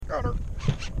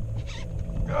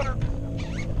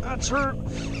That's her.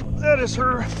 That is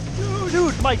her.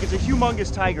 Dude, Mike, it's a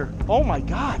humongous tiger. Oh my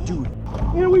God, dude.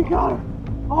 Yeah, we got her.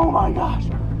 Oh my gosh.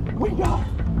 We got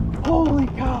her. Holy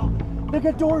cow. Like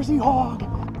a Dorsey hog.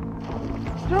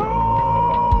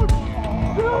 Dude!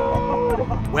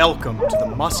 Welcome to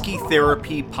the Musky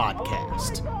Therapy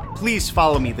Podcast. Please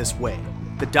follow me this way.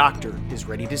 The doctor is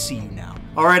ready to see you now.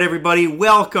 All right, everybody,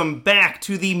 welcome back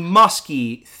to the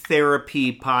Musky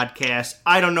Therapy Podcast.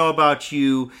 I don't know about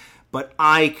you, but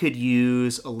I could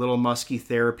use a little musky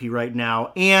therapy right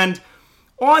now. And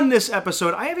on this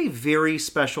episode, I have a very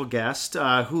special guest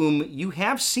whom you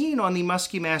have seen on the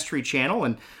Musky Mastery channel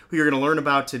and who you're going to learn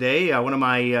about today. One of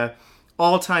my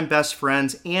all-time best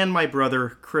friends and my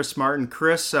brother, Chris Martin.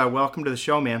 Chris, welcome to the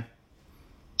show, man.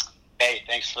 Hey,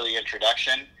 thanks for the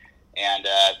introduction. And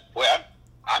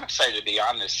I'm excited to be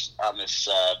on this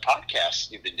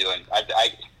podcast you've been doing.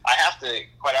 I have to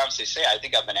quite honestly say I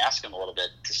think I've been asking a little bit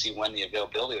to see when the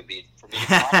availability would be for me to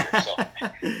come on here. So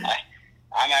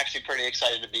I'm actually pretty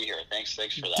excited to be here. Thanks for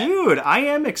that. Dude, I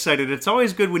am excited. It's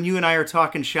always good when you and I are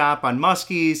talking shop on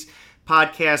Muskies,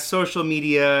 podcasts, social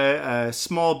media,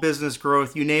 small business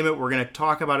growth, you name it. We're going to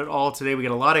talk about it all today. We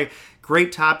got a lot of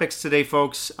great topics today,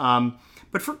 folks.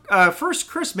 But first,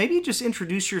 Chris, maybe just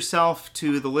introduce yourself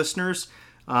to the listeners.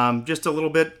 Just a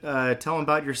little bit, tell them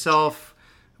about yourself,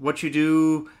 what you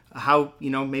do, how,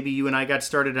 maybe you and I got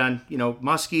started on,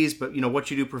 Muskies, but,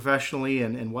 what you do professionally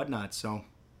and whatnot, so.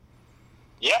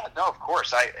 Yeah, no, of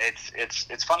course.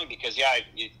 It's funny because,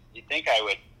 you think I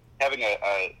would, having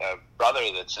a brother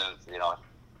that's a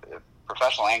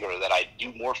professional angler, that I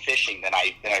do more fishing than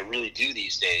I really do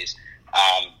these days.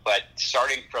 But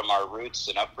starting from our roots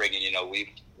and upbringing,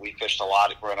 we fished a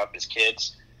lot growing up as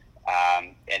kids.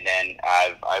 And then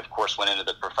I of course went into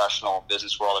the professional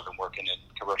business world. I've been working in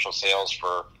commercial sales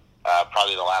for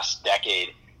probably the last decade.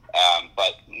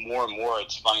 But more and more,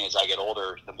 it's funny, as I get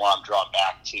older, the more I'm drawn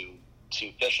back to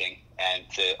fishing, and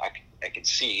I can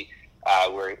see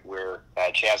where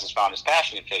Chaz has found his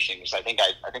passion in fishing. Because I think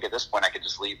at this point I could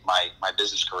just leave my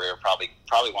business career. Probably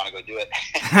want to go do it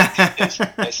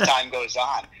as time goes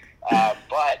on.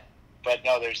 But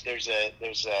no, there's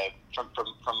a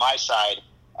from my side.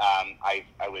 I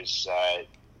was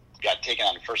got taken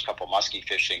on the first couple musky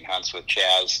fishing hunts with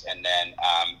Chaz, and then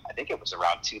I think it was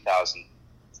around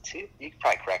 2002. You can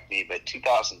probably correct me, but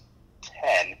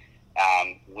 2010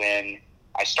 when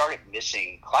I started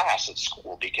missing class at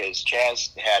school because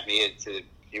Chaz had me. To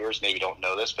viewers maybe don't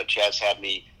know this, but Chaz had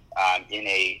me in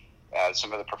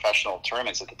some of the professional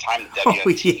tournaments at the time, the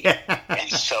WMT, and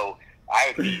so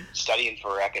I would be studying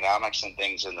for economics and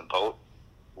things in the boat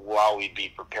while we'd be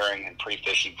preparing and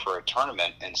pre-fishing for a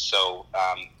tournament. And so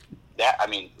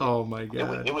oh my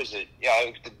God, it was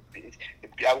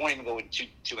I won't even go into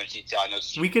too much detail. I know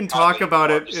we can talk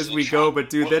about it as we go, but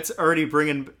dude, that's already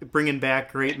bringing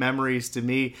back great memories to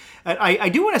me. I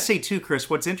do want to say too, Chris,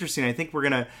 what's interesting, I think we're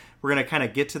gonna kind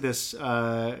of get to this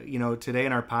today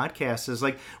in our podcast, is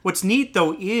like what's neat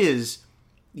though is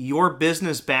your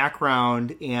business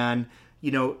background and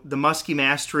the Musky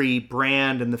Mastery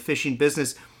brand and the fishing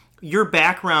business, your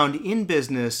background in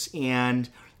business and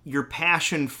your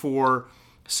passion for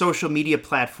social media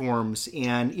platforms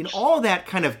and all that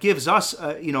kind of gives us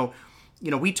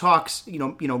we talk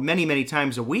many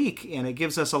times a week, and it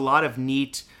gives us a lot of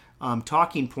neat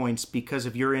talking points because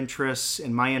of your interests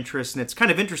and my interests, and it's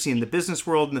kind of interesting, the business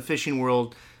world and the fishing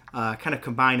world kind of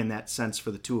combine in that sense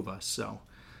for the two of us.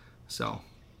 So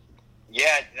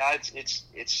yeah, no, it's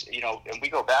and we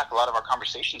go back. A lot of our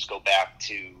conversations go back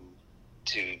to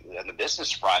on the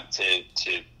business front to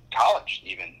college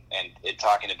even, and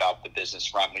talking about the business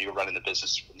front when you were running the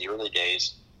business in the early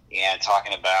days, and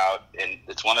talking about, and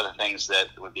it's one of the things that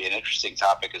would be an interesting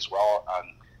topic as well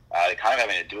on kind of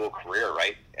having a dual career,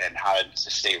 right, and how to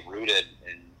stay rooted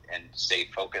and stay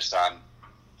focused on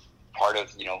part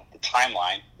of the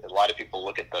timeline. A lot of people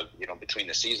look at the between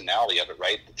the seasonality of it,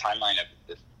 right, the timeline of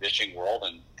the fishing world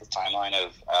and the timeline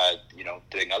of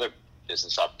doing other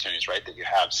business opportunities, right, that you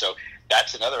have. So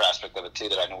that's another aspect of it too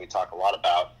that I know we talk a lot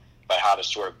about how to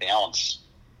sort of balance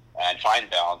and find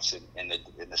balance in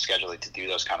the scheduling to do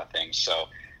those kind of things. So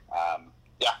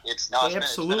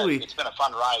absolutely, it's been a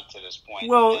fun ride to this point.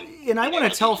 Well, and I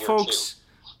want to tell folks,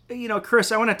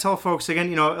 Chris, I want to tell folks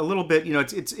again, a little bit,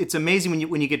 it's amazing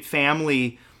when you get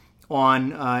family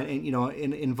on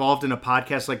involved in a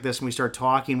podcast like this and we start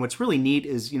talking. What's really neat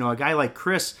is a guy like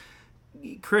Chris,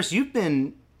 you've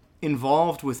been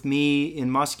involved with me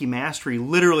in Musky Mastery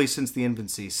literally since the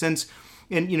infancy,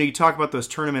 and you talk about those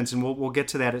tournaments, and we'll get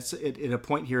to that at a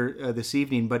point here this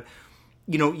evening, but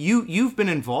you've been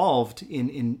involved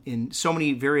in so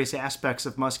many various aspects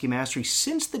of Musky Mastery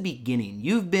since the beginning.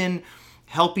 You've been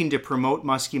helping to promote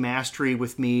Musky Mastery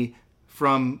with me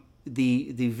from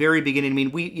the very beginning. I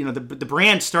mean, the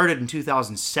brand started in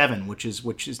 2007, which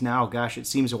is now, gosh, it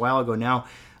seems a while ago now.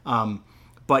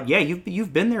 But yeah,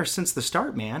 you've been there since the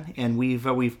start, man, and we've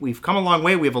come a long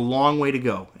way. We have a long way to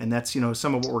go, and that's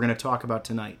some of what we're going to talk about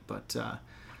tonight. But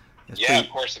of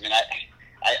course. I mean,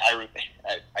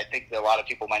 I think that a lot of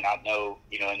people might not know,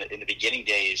 in the beginning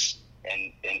days,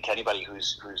 and to anybody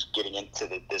who's getting into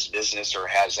this business or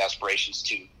has aspirations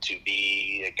to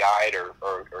be a guide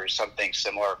or something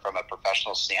similar from a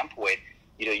professional standpoint,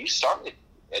 you started,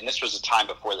 and this was a time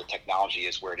before the technology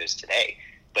is where it is today,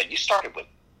 but you started with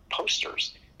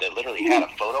posters that literally had a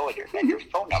photo and your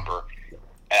phone number.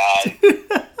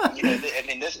 I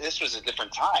mean, this was a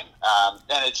different time,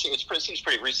 and it seems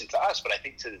pretty recent to us. But I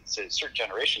think to a certain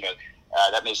generation,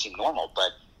 that may seem normal.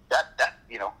 But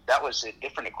that was a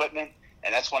different equipment,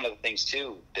 and that's one of the things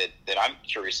too that I'm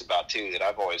curious about too. That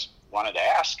I've always wanted to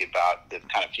ask about the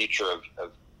kind of future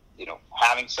of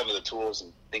having some of the tools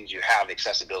and things you have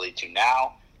accessibility to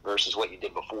now versus what you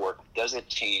did before. Does it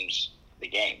change the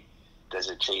game? Does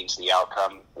it change the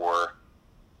outcome, or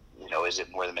is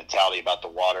it more the mentality about the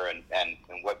water and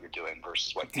what you're doing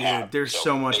versus what you have? There's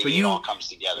so much, but it all comes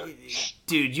together.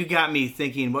 Dude, you got me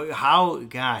thinking. How?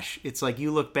 Gosh, it's like you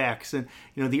look back, so,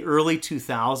 the early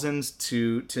 2000s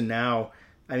to now.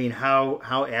 I mean,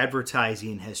 how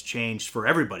advertising has changed for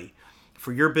everybody,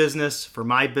 for your business, for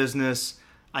my business.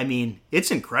 I mean,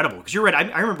 it's incredible because you're right.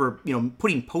 I remember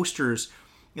putting posters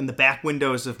in the back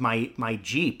windows of my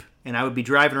Jeep. And I would be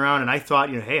driving around, and I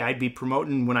thought, hey, I'd be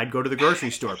promoting when I'd go to the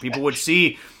grocery store. People would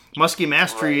see Musky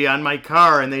Mastery on my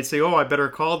car, and they'd say, "Oh, I better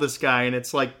call this guy." And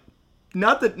it's like,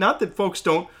 not that folks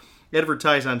don't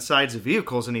advertise on sides of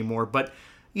vehicles anymore, but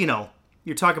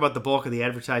you're talking about the bulk of the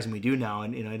advertising we do now,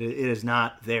 and it is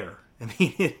not there. I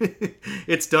mean,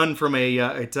 it's done from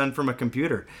a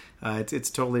computer. It's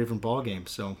a totally different ballgame.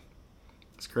 So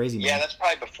it's crazy, man. Yeah, that's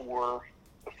probably before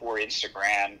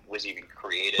Instagram was even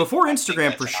created. Before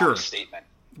Instagram, for sure. Statement.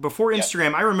 Before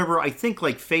Instagram, I remember, I think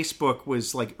like Facebook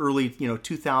was like early,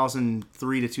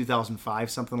 2003 to 2005,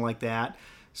 something like that.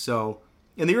 So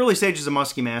in the early stages of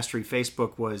Musky Mastery,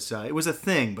 Facebook was it was a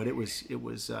thing, but it was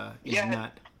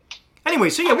not. Anyway,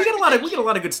 so yeah, we got a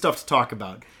lot of good stuff to talk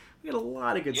about. We got a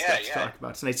lot of good stuff to talk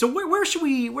about tonight. So where should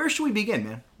we begin,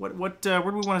 man? Where do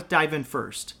we want to dive in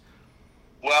first?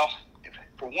 Well,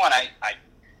 for one,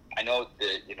 I know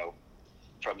that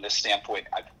from this standpoint,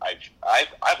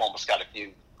 I've almost got a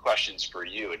few questions for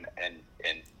you and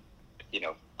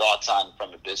thoughts on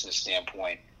from a business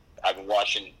standpoint. I've been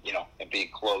watching and being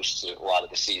close to a lot of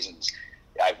the seasons.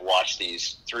 I've watched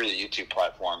these through the YouTube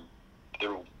platform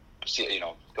through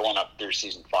going up through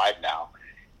season 5 now,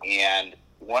 and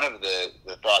one of the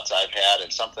thoughts I've had,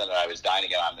 and something that I was dying to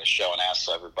get on this show and ask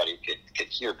so everybody could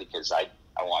hear, because I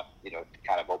want to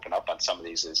kind of open up on some of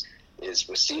these is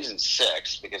with season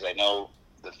 6, because I know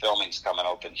the filming's coming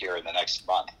open here in the next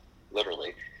month,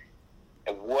 literally.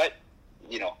 And what,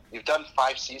 you've done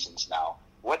 5 seasons now.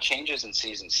 What changes in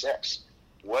season 6?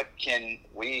 What can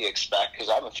we expect? Because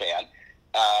I'm a fan.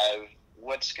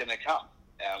 What's going to come?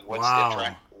 What's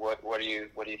different? What are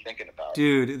you thinking about?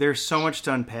 Dude, there's so much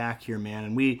to unpack here,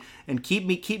 man. And keep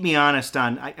me honest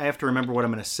on. I have to remember what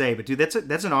I'm going to say, but dude, that's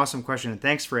an awesome question, and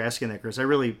thanks for asking that, Chris. I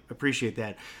really appreciate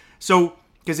that. So,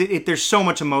 because there's so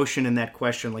much emotion in that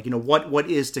question, like what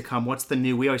is to come, what's the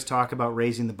new? We always talk about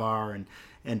raising the bar,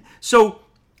 and so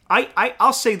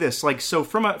I'll say this, like, so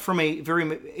from a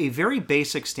very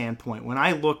basic standpoint, when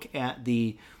I look at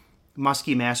the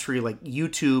Musky Mastery like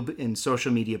YouTube and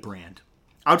social media brand,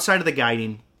 outside of the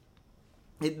guiding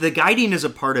is a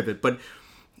part of it, but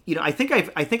I think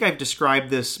I've described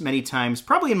this many times,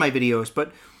 probably in my videos,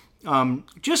 but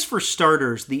just for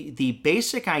starters, the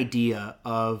basic idea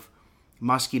of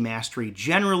Musky Mastery,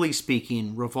 generally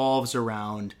speaking, revolves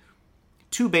around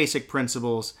 2 basic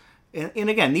principles. And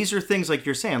again, these are things like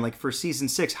you're saying, like for season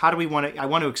 6, how do we want to? I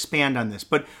want to expand on this,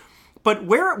 but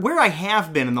where I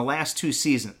have been in the last 2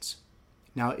 seasons,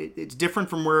 now it's different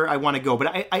from where I want to go,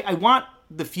 but I want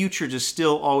the future to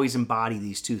still always embody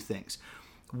these 2 things.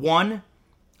 One,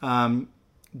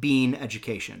 being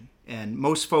education, and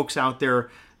most folks out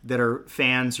there that are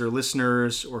fans or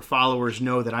listeners or followers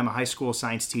know that I'm a high school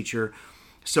science teacher.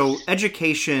 So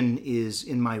education is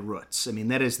in my roots. I mean,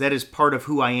 that is part of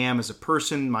who I am as a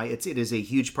person. It is a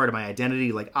huge part of my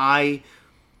identity. Like I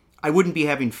wouldn't be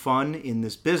having fun in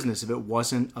this business if it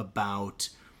wasn't about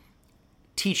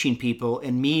teaching people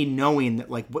and me knowing that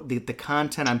like what the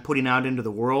content I'm putting out into the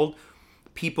world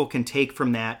people can take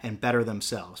from that and better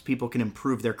themselves. People can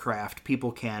improve their craft.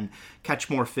 People can catch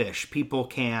more fish. People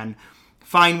can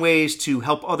find ways to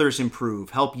help others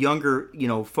improve, help younger,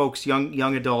 folks,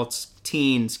 young adults,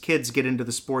 teens, kids get into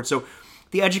the sport. So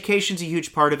the education's a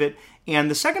huge part of it.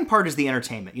 And the second part is the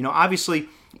entertainment. Obviously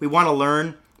we want to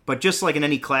learn, but just like in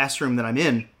any classroom that I'm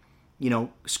in,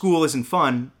 school isn't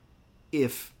fun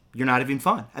if you're not having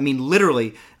fun. I mean,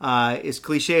 literally, as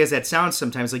cliche as that sounds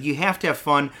sometimes, like you have to have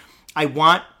fun. I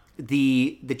want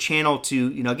the channel to,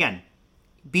 again,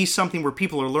 be something where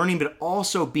people are learning, but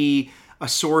also be a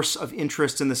source of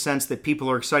interest in the sense that people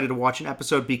are excited to watch an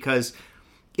episode because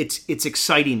it's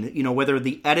exciting. Whether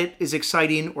the edit is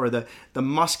exciting or the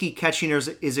musky catching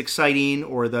is exciting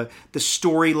or the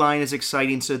storyline is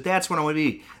exciting. So that's what I want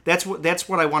to be. That's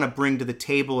what I want to bring to the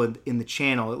table in the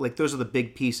channel. Like those are the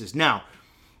big pieces. Now,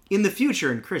 in the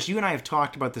future, and Chris, you and I have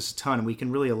talked about this a ton, and we can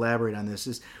really elaborate on this.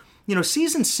 Is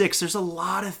season 6. There's a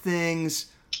lot of things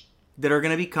that are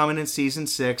going to be coming in season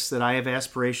 6 that I have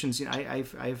aspirations.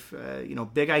 I've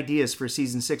big ideas for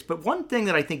season 6. But one thing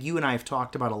that I think you and I have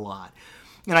talked about a lot,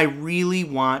 and I really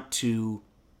want to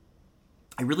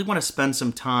spend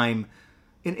some time,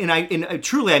 and I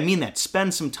truly I mean that,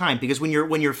 spend some time, because when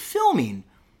you're filming,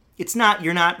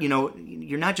 you're not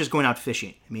just going out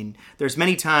fishing. I mean, there's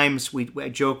many times I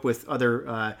joke with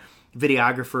other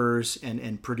videographers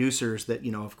and producers that,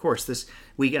 of course,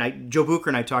 Joe Bucher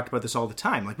and I talked about this all the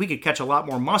time. Like, we could catch a lot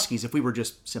more muskies if we were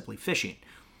just simply fishing.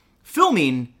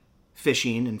 Filming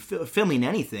fishing and filming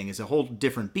anything is a whole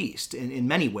different beast in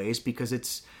many ways, because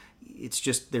it's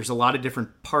just, there's a lot of different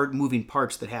moving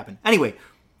parts that happen. Anyway,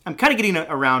 I'm kind of getting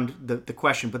around the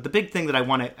question, but the big thing that I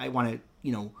want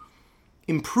to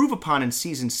improve upon in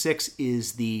season 6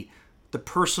 is the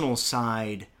personal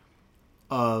side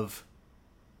of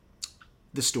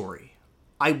the story.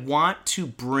 I want to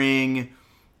bring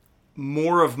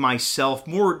more of myself,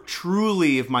 more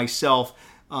truly of myself,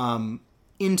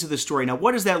 into the story. Now,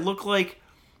 what does that look like?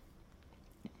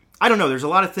 I don't know. There's a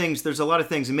lot of things,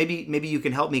 and maybe you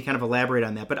can help me kind of elaborate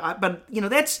on that. But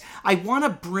I want to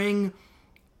bring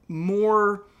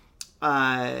more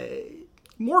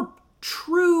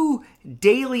true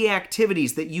daily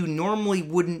activities that you normally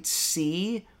wouldn't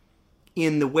see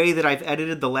in the way that I've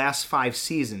edited the last 5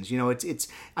 seasons.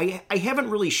 I haven't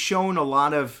really shown a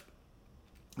lot of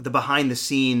the behind the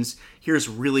scenes. Here's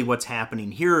really what's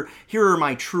happening. Here are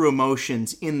my true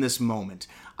emotions in this moment.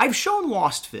 I've shown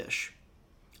lost fish.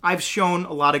 I've shown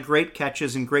a lot of great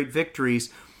catches and great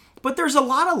victories, but there's a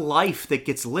lot of life that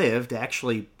gets lived,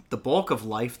 actually the bulk of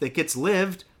life that gets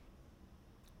lived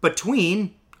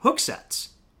between hook sets.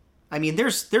 I mean,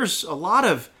 there's a lot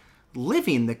of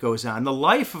living that goes on. The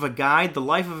life of a guide, the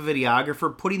life of a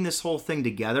videographer, putting this whole thing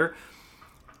together.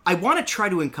 I want to try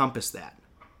to encompass that.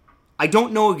 I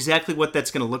don't know exactly what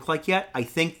that's going to look like yet. I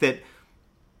think that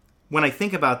when I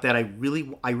think about that, I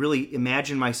really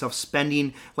imagine myself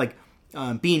spending,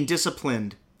 being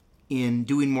disciplined in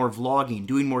doing more vlogging,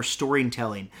 doing more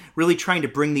storytelling, really trying to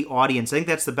bring the audience. I think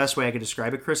that's the best way I could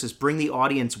describe it, Chris, is bring the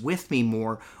audience with me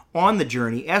more on the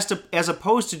journey, as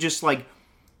opposed to just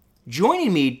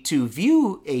joining me to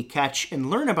view a catch and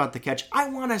learn about the catch. I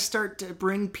want to start to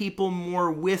bring people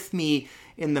more with me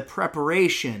in the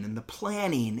preparation and the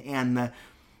planning and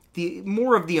the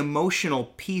more of the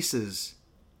emotional pieces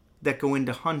that go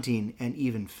into hunting and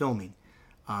even filming.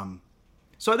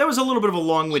 So that was a little bit of a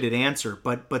long-winded answer,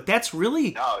 but that's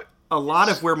really a lot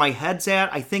of where my head's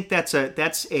at. I think that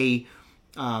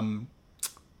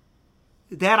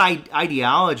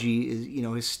ideology is,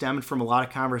 has stemmed from a lot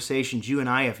of conversations you and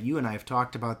I have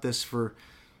talked about this for,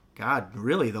 God,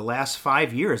 really the last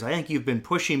 5 years. I think you've been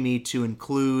pushing me to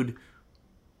include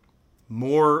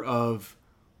more of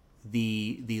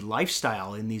the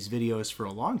lifestyle in these videos for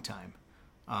a long time,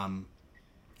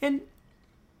 and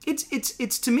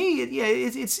it's to me,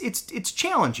 it's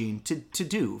challenging to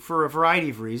do for a variety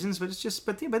of reasons, but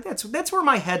that's where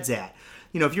my head's at.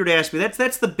 If you were to ask me,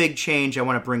 that's the big change I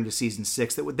want to bring to season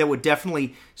 6. That would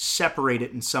definitely separate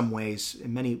it in some ways,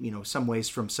 some ways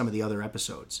from some of the other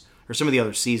episodes, or some of the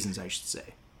other seasons, I should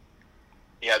say.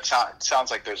 Yeah, it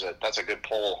sounds like that's a good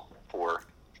poll for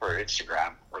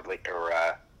Instagram or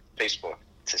Facebook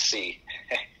to see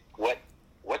what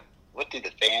do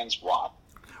the fans want.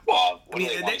 Well,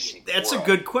 that's a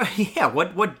good question. Yeah,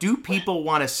 what do people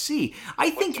want to see?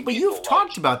 I think, but you've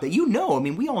talked about that.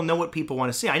 We all know what people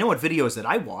want to see. I know what videos that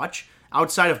I watch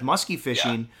outside of musky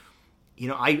fishing.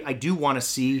 Yeah. I do want to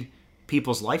see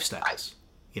people's lifestyles.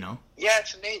 Yeah,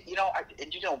 it's amazing. I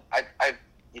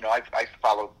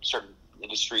follow certain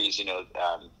industries.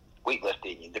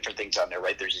 Weightlifting and different things on there.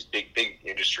 Right, there's these big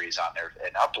industries on there,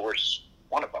 and outdoors is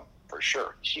one of them. for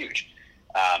sure. It's huge.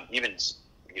 Even,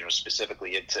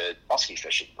 specifically into musky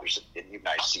fishing, and you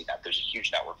guys see that there's a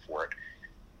huge network for it.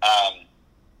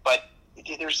 But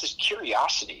there's this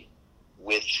curiosity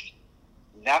with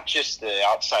not just the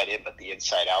outside in, but the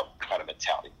inside out kind of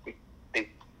mentality.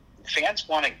 Fans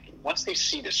want to, once they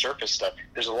see the surface stuff,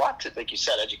 there's a lot to, like you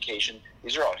said, education.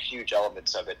 These are all huge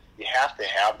elements of it. You have to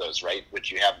have those, right,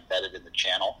 which you have embedded in the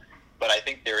channel. But I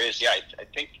think there is, I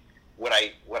think what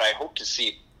I hope to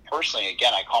see personally,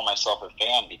 again, I call myself a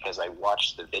fan because I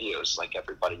watch the videos like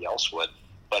everybody else would.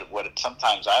 But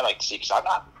sometimes I like to see, because I'm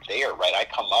not there, right? I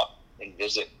come up and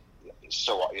visit every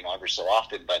so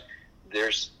often. But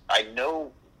I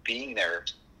know being there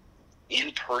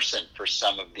in person for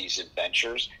some of these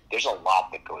adventures, there's a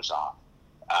lot that goes on.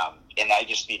 And I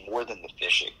just mean more than the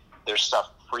fishing. There's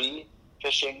stuff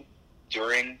pre-fishing,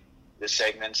 during the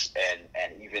segments,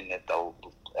 and even at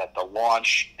the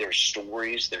launch, there's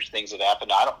stories, there's things that happen.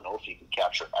 I don't know if you can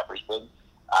capture everything,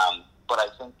 but I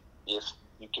think if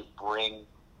you could bring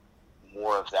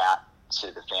more of that to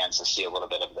the fans to see a little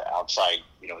bit of the outside,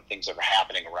 things that are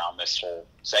happening around this whole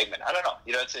segment. I don't know.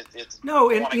 It's no,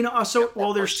 and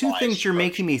there's two things you're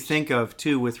making me think of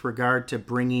too with regard to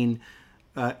bringing.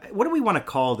 What do we want to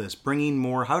call this? Bringing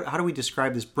more. How do we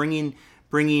describe this? Bringing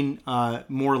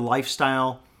more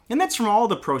lifestyle. And that's from all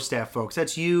the pro staff folks.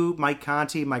 That's you, Mike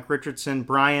Conti, Mike Richardson,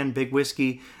 Brian, Big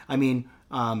Whiskey. I mean,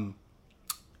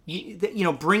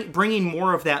 bringing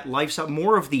more of that lifestyle,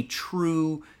 more of the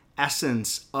true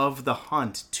essence of the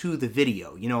hunt to the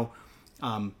video.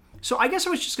 So I guess I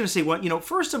was just going to say,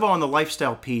 first of all, on the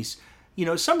lifestyle piece,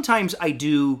 sometimes I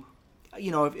do,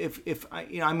 if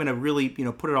I'm going to really,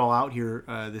 put it all out here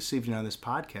this evening on this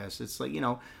podcast. It's like,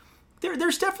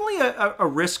 There's definitely a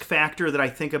risk factor that I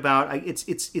think about.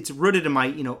 It's rooted in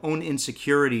my own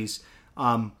insecurities.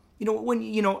 When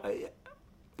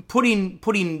putting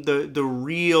the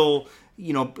real,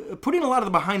 putting a lot of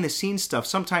the behind the scenes stuff.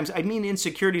 Sometimes I mean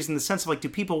insecurities in the sense of like, do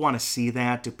people want to see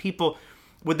that?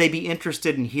 Would they be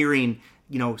interested in hearing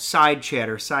side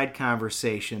chatter, side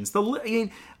conversations,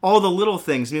 all the little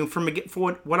things? For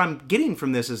what I'm getting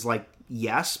from this is like,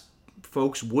 yes,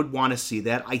 folks would want to see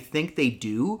that. I think they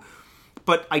do.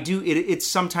 But I do. It's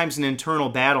sometimes an internal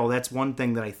battle. That's one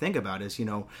thing that I think about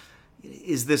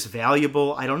is this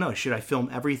valuable? I don't know. Should I film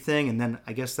everything? And then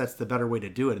I guess that's the better way to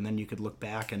do it. And then you could look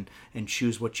back and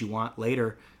choose what you want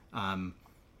later.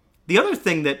 The other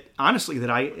thing that, honestly,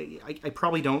 that I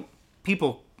probably don't,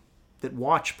 people that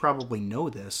watch probably know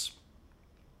this,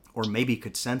 or maybe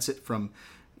could sense it from,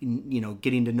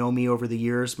 getting to know me over the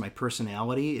years, my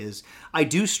personality is, I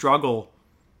do struggle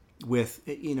with,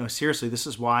 seriously, this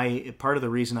is why part of the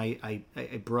reason I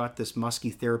brought this Musky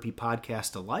Therapy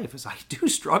podcast to life is I do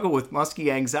struggle with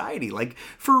musky anxiety. Like,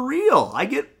 for real. I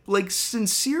get, like,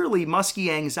 sincerely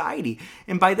musky anxiety.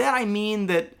 And by that I mean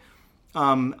that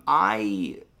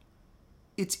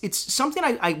it's something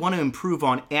I want to improve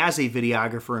on as a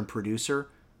videographer and producer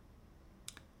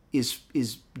is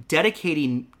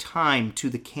dedicating time to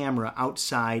the camera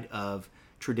outside of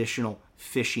traditional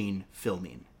fishing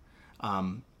filming.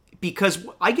 Because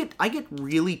I get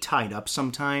really tied up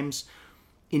sometimes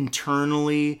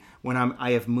internally when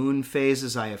I have moon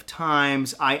phases, I have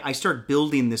times. I start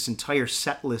building this entire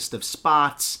set list of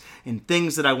spots and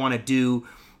things that I want to do,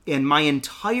 and my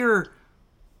entire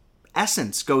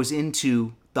essence goes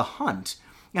into the hunt.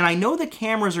 And I know the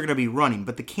cameras are going to be running,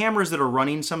 but the cameras that are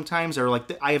running sometimes are like,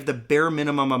 I have the bare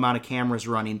minimum amount of cameras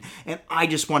running, and I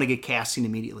just want to get casting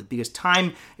immediately because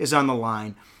time is on the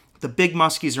line. The big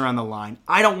muskies are on the line.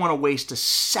 I don't want to waste a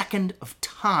second of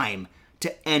time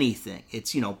to anything.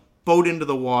 It's, boat into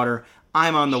the water.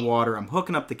 I'm on the water. I'm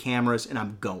hooking up the cameras and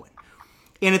I'm going.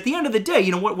 And at the end of the day,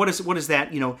 what is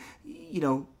that? You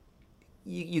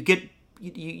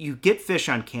get fish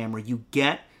on camera. You've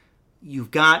got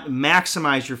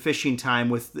maximize your fishing time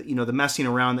with the messing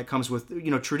around that comes with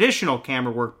traditional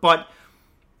camera work, but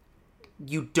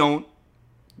you don't.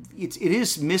 It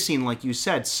is missing, like you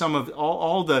said, some of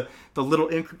all the little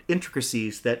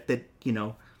intricacies that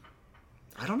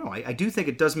I don't know. I do think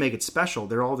it does make it special.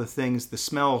 They're all the things, the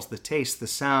smells, the tastes, the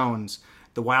sounds,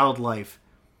 the wildlife.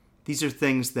 These are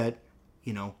things that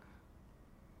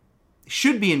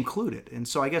should be included. And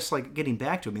so I guess, like, getting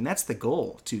back to it, that's the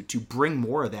goal, to bring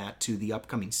more of that to the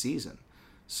upcoming season.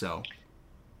 So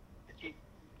you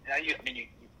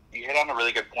hit on a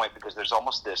really good point, because there's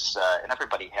almost this, and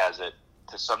everybody has it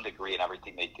to some degree in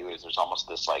everything they do, is there's almost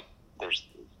this, like,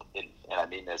 and I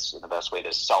mean this in the best way,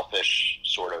 this selfish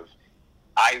sort of,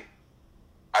 I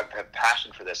have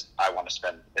passion for this. I want to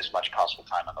spend as much possible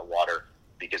time on the water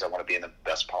because I want to be in the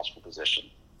best possible position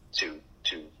to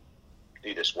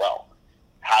do this well.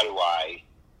 how do I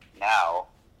now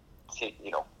take,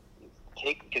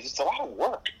 because it's a lot of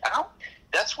work.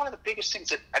 That's one of the biggest things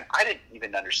that, and I didn't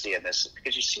even understand this,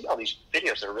 because you see all these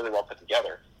videos that are really well put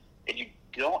together, and you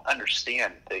don't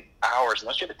understand the hours,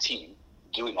 unless you have a team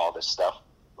doing all this stuff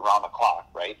around the clock,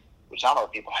 right? Which not a lot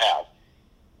of people have.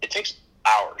 It takes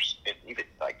hours, and even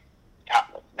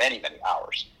many, many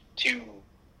hours to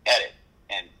edit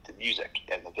and the music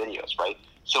and the videos, right?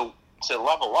 So to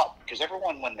level up, because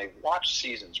everyone, when they watch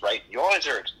seasons, right, you always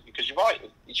are, because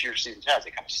each of your seasons has,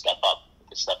 they kind of step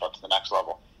up to the next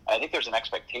level. And I think there's an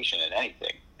expectation in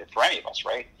anything, for any of us,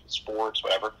 right? Sports,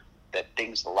 whatever, that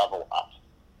things level up,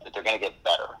 that they're going to get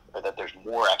better, or that there's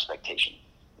more expectation.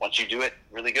 Once you do it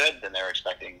really good, then they're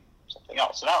expecting something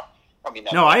else.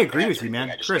 No, I agree with you,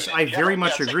 man. Chris, I very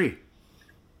much agree.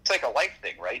 It's like a life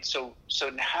thing, right? So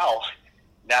now,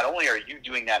 not only are you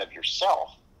doing that of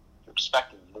yourself, you're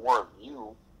expecting more of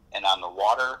you and on the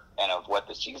water and of what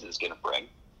the season is going to bring,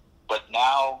 but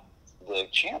now the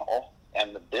channel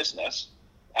and the business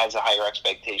has a higher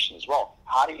expectation as well.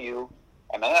 How do you,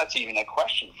 and then that's even a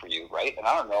question for you, right? And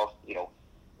I don't know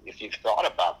if you've thought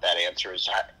about that answer, is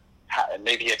how, and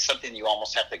maybe it's something you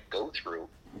almost have to go through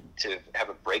to have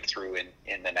a breakthrough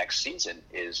in the next season,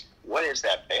 is what is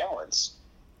that balance?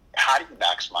 How do you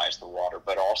maximize the water,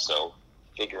 but also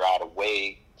figure out a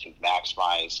way to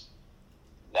maximize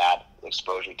that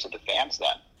exposure to the fans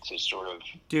then? To sort of,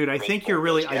 dude, I think you're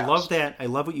really, I love that. I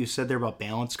love what you said there about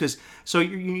balance, because so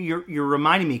you're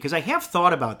reminding me, because I have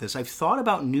thought about this. I've thought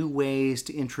about new ways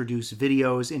to introduce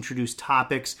videos, introduce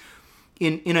topics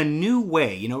in a new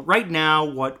way. Right now,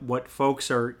 what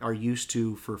folks are used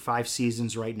to for 5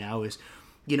 seasons right now is,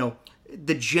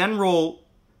 the general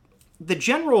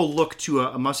look to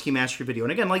a Musky Mastery video.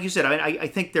 And again, like you said, I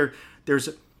think there's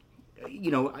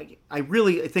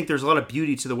I think there's a lot of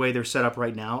beauty to the way they're set up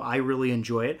right now. I really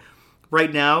enjoy it.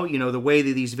 Right now, the way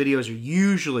that these videos are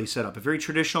usually set up, a very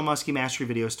traditional Musky Mastery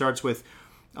video starts with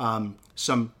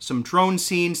some drone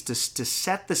scenes to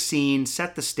set the scene,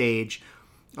 set the stage.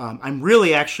 I'm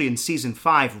really actually in Season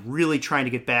 5 really trying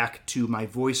to get back to my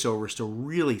voiceovers to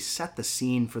really set the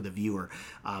scene for the viewer.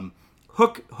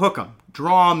 Hook them,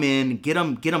 draw them in, get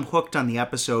them hooked on the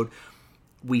episode.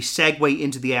 We segue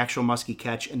into the actual musky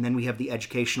catch, and then we have the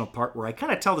educational part where I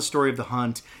kind of tell the story of the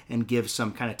hunt and give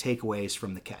some kind of takeaways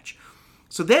from the catch.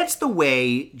 So that's the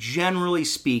way, generally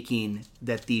speaking,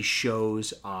 that these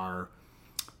shows are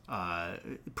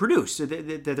produced,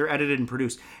 that they're edited and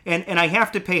produced. And I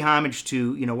have to pay homage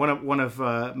to one of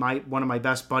my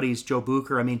best buddies, Joe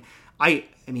Bucher.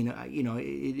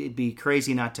 It'd be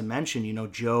crazy not to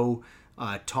mention. Joe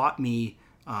taught me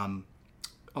a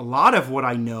lot of what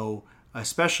I know,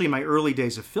 especially in my early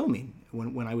days of filming,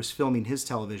 when I was filming his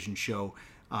television show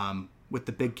with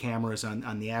the big cameras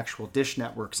on the actual dish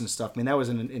networks and stuff. That was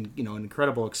an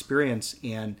incredible experience.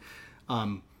 And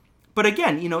but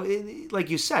again, like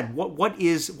you said,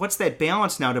 what's that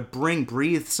balance now to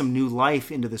breathe some new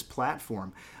life into this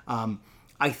platform?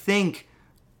 I think,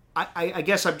 I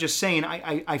guess I'm just saying,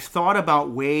 I've thought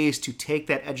about ways to take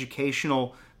that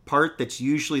educational part that's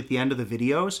usually at the end of the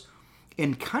videos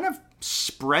and kind of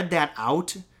spread that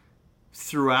out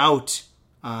throughout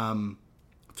a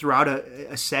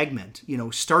segment.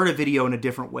 Start a video in a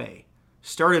different way.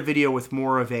 Start a video with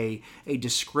more of a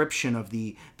description of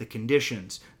the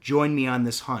conditions. Join me on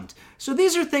this hunt. So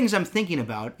these are things I'm thinking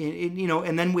about.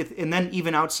 And then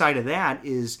even outside of that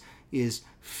is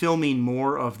filming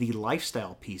more of the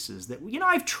lifestyle pieces that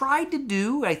I've tried to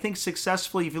do, I think,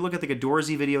 successfully. If you look at the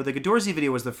Gadorzy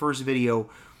video was the first video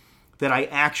that I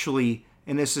actually,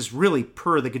 and this is really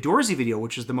per the Gadorzy video,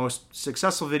 which is the most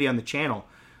successful video on the channel.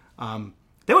 That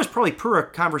was probably per a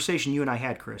conversation you and I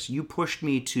had, Chris. You pushed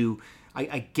me to,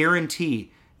 I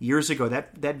guarantee, years ago,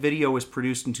 that video was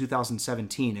produced in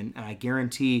 2017, and I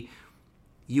guarantee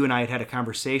you and I had a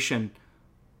conversation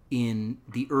in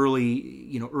the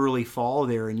early fall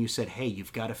there, and you said, hey,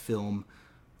 you've got to film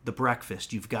the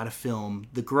breakfast, you've got to film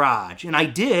the garage. And I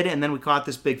did, and then we caught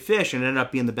this big fish, and it ended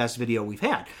up being the best video we've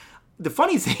had. The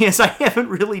funny thing is I haven't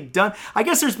really done, I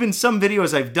guess there's been some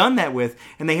videos I've done that with,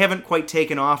 and they haven't quite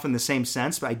taken off in the same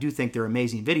sense, but I do think they're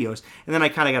amazing videos, and then I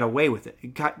kind of got away with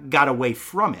it, got away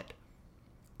from it.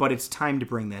 But it's time to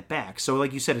bring that back. So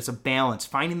like you said, it's a balance,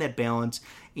 finding that balance,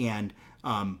 and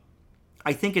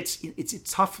I think it's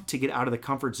tough to get out of the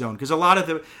comfort zone, because a lot of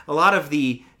the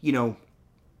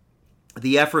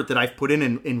the effort that I've put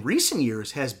in recent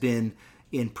years has been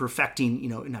in perfecting,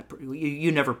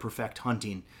 you never perfect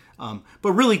hunting,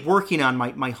 but really working on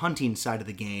my hunting side of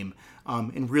the game,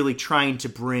 and really trying to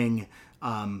bring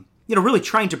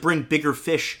bigger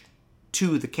fish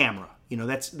to the camera.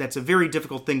 That's a very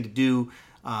difficult thing to do.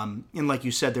 And like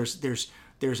you said, there's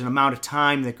an amount of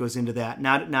time that goes into that,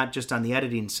 not just on the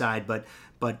editing side, but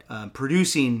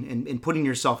producing and putting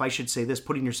yourself, I should say this,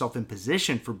 putting yourself in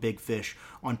position for big fish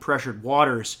on pressured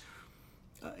waters.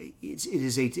 It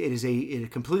is a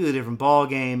completely different ball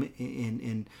game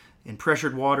in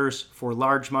pressured waters for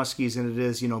large muskies than it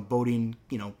is, boating,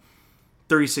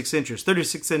 36 inches.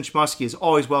 36-inch muskie is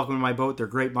always welcome in my boat. They're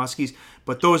great muskies,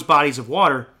 but those bodies of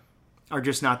water are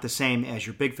just not the same as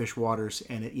your big fish waters,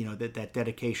 and that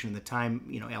dedication and the time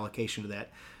allocation to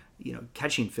that,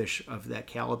 catching fish of that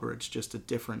caliber, it's just a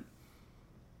different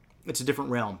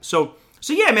realm. So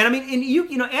yeah, man. I mean, and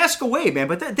you ask away, man.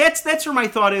 But that's where my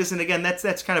thought is, and again,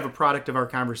 that's kind of a product of our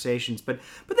conversations. But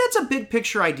that's a big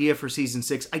picture idea for season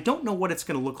 6. I don't know what it's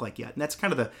going to look like yet, and that's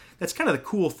kind of the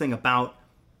cool thing about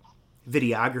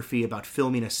videography, about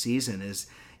filming a season, is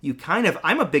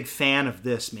I'm a big fan of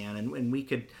this, man, and we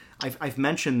could. I've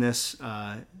mentioned this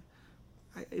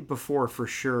before for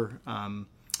sure. I'm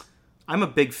a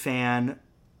big fan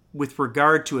with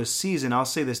regard to a season. I'll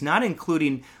say this, not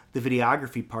including the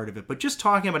videography part of it, but just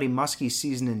talking about a musky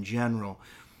season in general.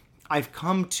 I've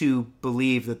come to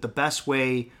believe that the best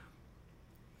way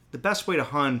to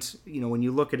hunt, when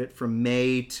you look at it from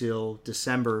May till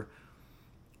December,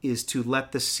 is to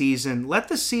let the season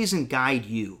guide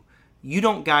you. You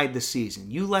don't guide the season.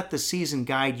 You let the season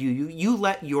guide you. You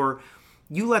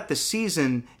let the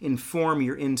season inform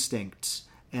your instincts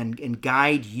and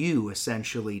guide you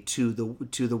essentially to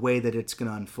the way that it's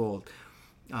going to unfold.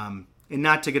 And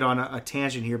not to get on a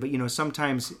tangent here, but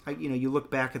sometimes you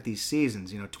look back at these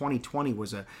seasons. 2020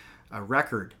 was a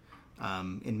record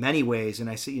in many ways, and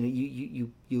I say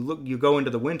you go into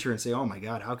the winter and say, oh my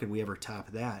God, how could we ever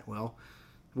top that? Well,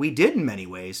 we did in many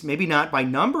ways. Maybe not by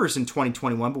numbers in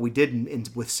 2021, but we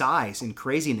did with size and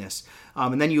craziness.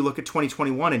 And then you look at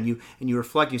 2021 and you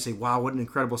reflect and you say, wow, what an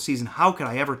incredible season. How could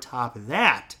I ever top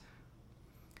that?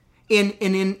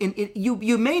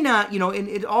 You may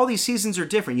not, all these seasons are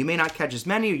different. You may not catch as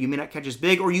many, or you may not catch as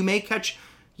big, or you may catch,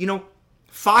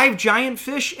 5 giant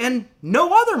fish and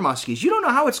no other muskies. You don't know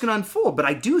how it's going to unfold, but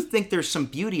I do think there's some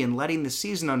beauty in letting the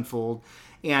season unfold.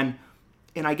 And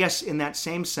I guess in that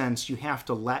same sense, you have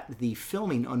to let the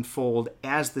filming unfold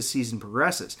as the season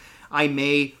progresses. I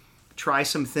may try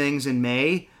some things in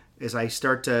May as I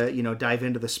start to, dive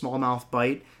into the smallmouth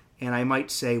bite, and I might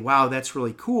say, wow, that's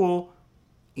really cool.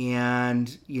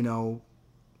 And,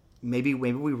 maybe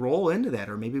we roll into that,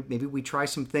 or maybe we try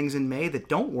some things in May that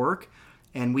don't work,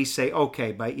 and we say,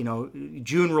 okay, by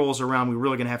June rolls around, we're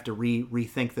really going to have to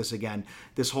rethink this again.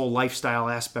 This whole lifestyle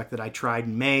aspect that I tried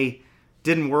in May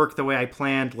didn't work the way I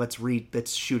planned. Let's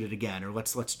shoot it again, or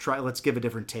let's give a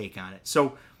different take on it.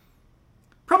 So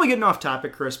probably getting off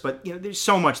topic, Chris, but there's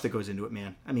so much that goes into it,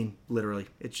 man. I mean, literally,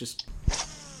 it's just.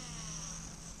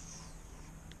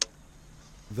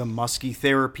 The Musky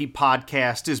Therapy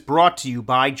Podcast is brought to you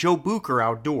by Joe Bucher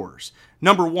Outdoors,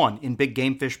 #1 in big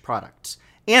game fish products,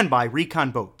 and by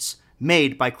Recon Boats,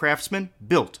 made by craftsmen,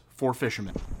 built for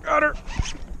fishermen. Got her.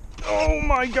 Oh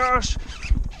my gosh.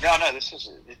 No,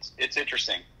 it's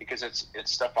interesting because it's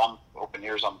stuff I'm open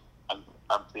ears. I'm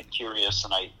a bit curious,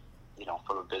 and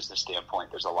from a business standpoint,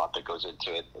 there's a lot that goes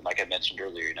into it. And like I mentioned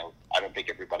earlier, I don't think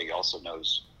everybody also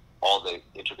knows all the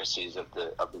intricacies of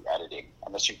the editing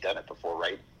unless you've done it before,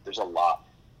 right? There's a lot,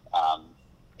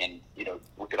 and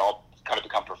we could all kind of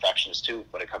become perfectionists too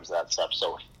when it comes to that stuff.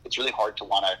 So it's really hard to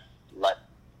want to let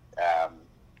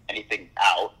anything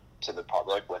out to the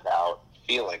public without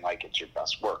feeling like it's your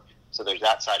best work. So there's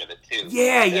that side of it too.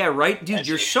 Yeah, right, dude.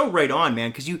 You're so right on, man.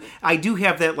 Because I do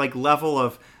have that level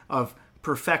of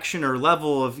perfection, or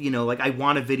level of I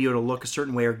want a video to look a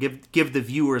certain way, or give the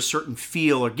viewer a certain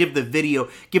feel, or give the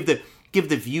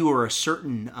viewer a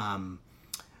certain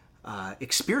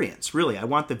experience. Really, I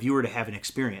want the viewer to have an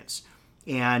experience,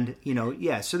 and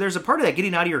So there's a part of that,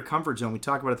 getting out of your comfort zone. We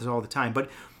talk about this all the time, but.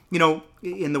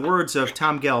 In the words of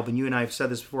Tom Gelb, and you and I have said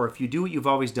this before, if you do what you've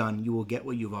always done, you will get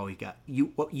what you've always got.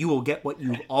 You will get what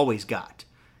you've always got.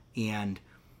 And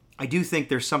I do think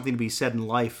there's something to be said in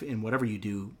life, in whatever you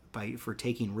do, for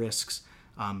taking risks.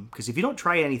 Because if you don't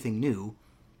try anything new,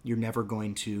 you're never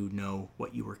going to know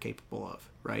what you were capable of,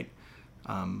 right?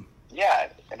 Yeah,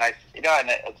 and I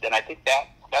think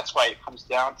that's why it comes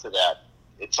down to that.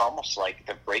 It's almost like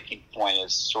the breaking point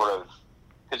is sort of,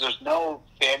 because there's no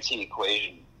fancy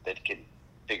equation that can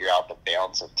figure out the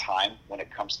balance of time when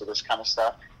it comes to this kind of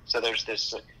stuff. So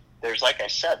there's like I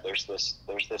said, there's this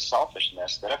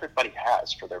selfishness that everybody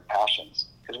has for their passions,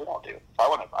 because we all do.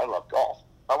 I love golf.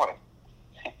 I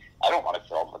don't want to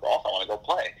film the golf. I want to go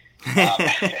play.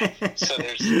 So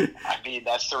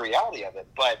that's the reality of it.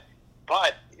 But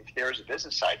if there was a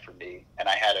business side for me, and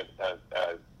I had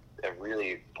a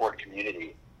really important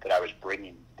community that I was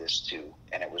bringing this to,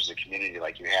 and it was a community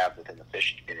like you have within the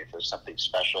fishing community. If there's something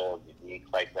special and unique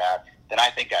like that, then I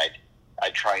think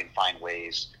I'd try and find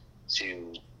ways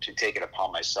to take it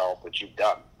upon myself, which you've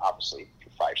done obviously for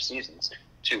 5 seasons,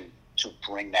 to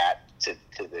bring that to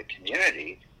the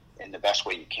community in the best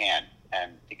way you can.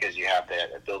 And because you have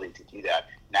the ability to do that,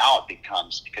 now it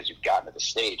becomes, because you've gotten to the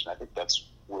stage, and I think that's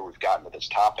where we've gotten to this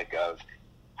topic of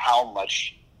how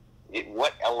much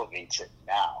what elevates it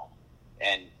now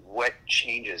and what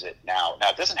changes it now. Now,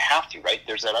 it doesn't have to, right?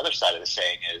 There's that other side of the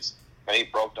saying is, if it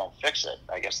ain't broke, don't fix it.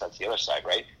 I guess that's the other side,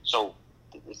 right? So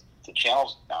the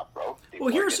channel's not broke.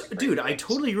 Well, dude, I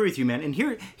totally agree with you, man. And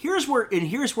here's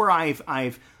where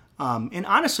I've and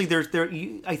honestly,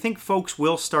 I think folks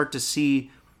will start to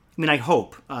see. I mean, I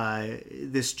hope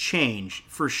this change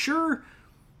for sure.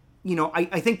 You know,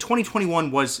 I think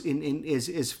 2021 was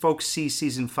as folks see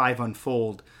season 5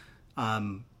 unfold,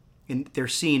 and they're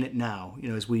seeing it now. You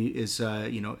know, as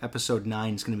episode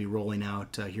 9 is going to be rolling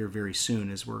out here very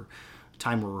soon as we're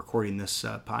recording this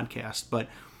podcast. But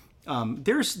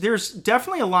there's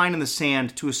definitely a line in the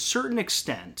sand to a certain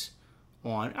extent.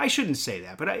 I shouldn't say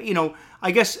that, but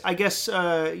I guess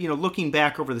looking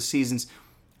back over the seasons,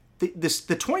 the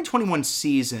 2021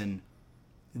 season,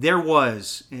 there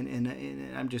was,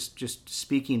 and I'm just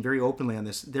speaking very openly on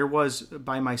this, there was,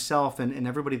 by myself and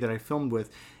everybody that I filmed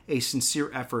with, a sincere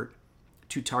effort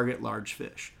to target large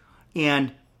fish.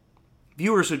 And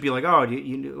viewers would be like, oh,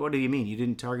 what do you mean? You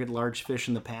didn't target large fish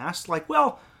in the past? Like,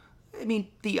 well, I mean,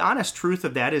 the honest truth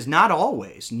of that is not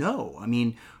always. No. I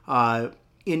mean,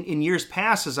 in years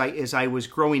past, as I was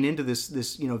growing into this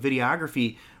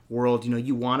videography world,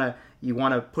 you want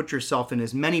to put yourself in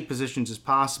as many positions as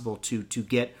possible to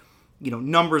get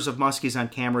numbers of muskies on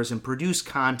cameras and produce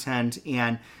content,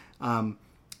 and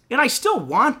I still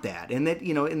want that, and that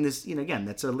in this again,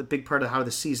 that's a big part of how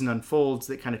the season unfolds.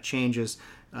 That kind of changes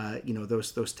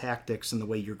those tactics and the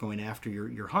way you're going after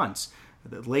your hunts,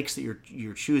 the lakes that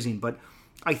you're choosing. But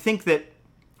I think that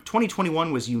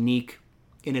 2021 was unique.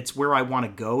 And it's where I want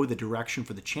to go. The direction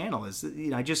for the channel is,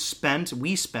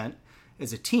 we spent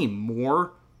as a team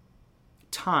more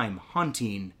time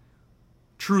hunting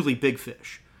truly big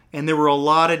fish. And there were a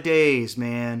lot of days,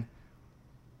 man.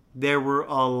 There were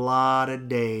a lot of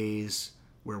days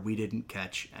where we didn't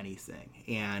catch anything.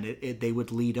 And they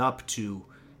would lead up to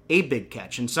a big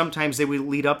catch. And sometimes they would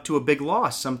lead up to a big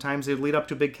loss. Sometimes they would lead up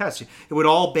to a big catch. It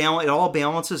all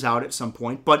balances out at some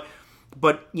point. But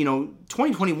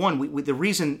 2021, the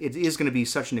reason it is going to be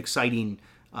such an exciting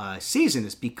season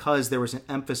is because there was an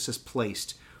emphasis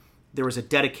placed, there was a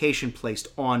dedication placed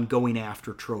on going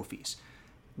after trophies.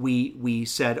 We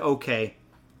said, okay,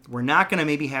 we're not going to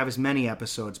maybe have as many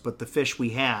episodes, but the fish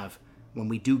we have, when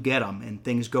we do get them and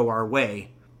things go our way,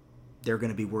 they're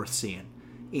going to be worth seeing.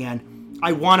 And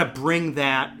I want to bring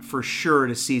that for sure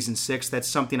to season 6. That's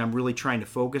something I'm really trying to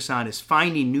focus on, is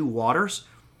finding new waters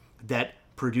that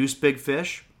produce big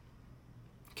fish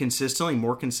consistently,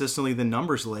 more consistently than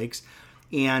numbers lakes,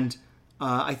 and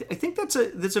I think that's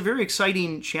a very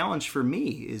exciting challenge for me.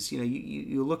 Is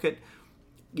you look at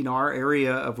our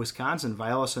area of Wisconsin,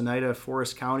 Vilas, Oneida,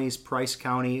 Forest counties, Price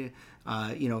County,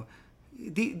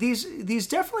 these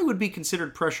definitely would be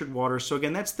considered pressured waters. So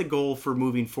again, that's the goal for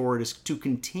moving forward, is to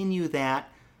continue that,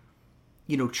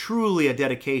 truly a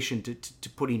dedication to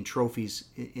putting trophies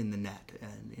in the net,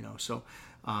 and so.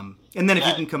 And then if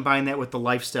you can combine that with the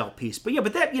lifestyle piece, but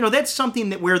that that's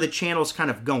something where the channel's kind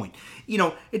of going.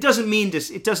 It doesn't mean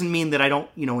that I don't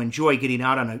enjoy getting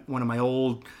out on one of my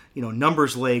old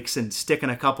numbers lakes and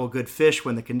sticking a couple good fish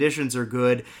when the conditions are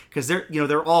good, because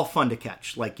they're all fun to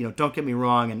catch. Like don't get me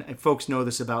wrong, and folks know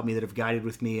this about me that have guided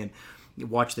with me and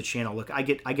watch the channel. Look, I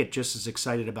get just as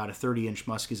excited about a 30-inch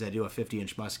muskie as I do a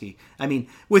 50-inch muskie. I mean,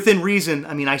 within reason.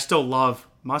 I mean, I still love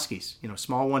muskies.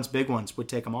 Small ones, big ones, would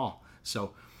take them all.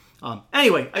 So,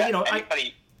 anyway,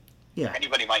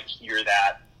 anybody might hear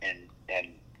that and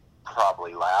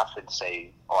probably laugh and say,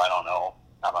 "Oh, I don't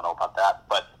know about that."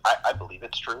 But I believe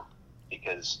it's true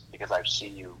because I've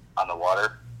seen you on the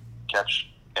water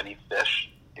catch any fish.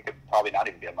 It could probably not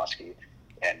even be a muskie,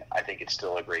 and I think it's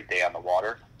still a great day on the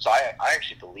water. So I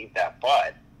actually believe that.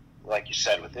 But like you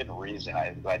said, within reason,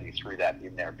 I'm glad you threw that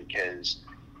in there, because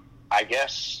I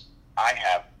guess I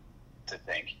have to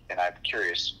think, and I'm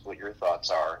curious what your thoughts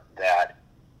are, that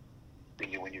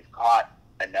when you've caught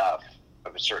enough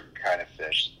of a certain kind of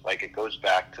fish, like it goes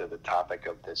back to the topic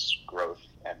of this growth,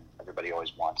 and everybody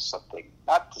always wants something,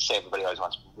 not to say everybody always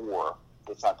wants more,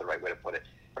 that's not the right way to put it,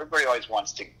 but everybody always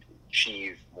wants to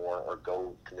achieve more or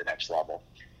go to the next level.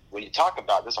 when you talk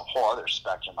about, there's a whole other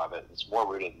spectrum of it. It's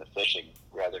more rooted in the fishing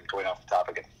rather than going off the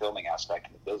topic of the filming aspect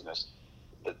of the business.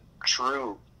 The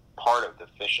true part of the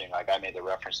fishing, like I made the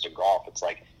reference to golf, it's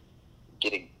like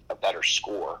getting a better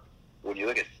score. When you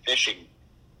look at fishing,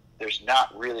 there's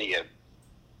not really a,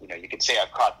 you could say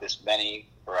I've caught this many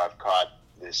or I've caught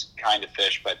this kind of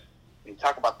fish, but when you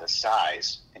talk about the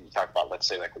size and you talk about, let's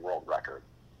say, like a world record,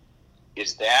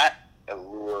 is that a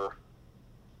lure,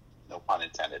 no pun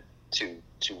intended, to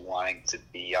wanting to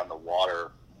be on the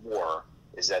water more?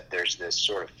 Is that there's this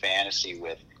sort of fantasy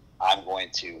with, I'm going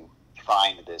to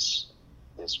find this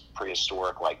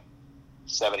prehistoric, like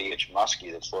 70-inch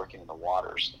muskie that's lurking in the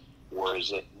waters? Or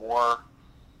is it more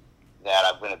that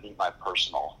I'm going to be my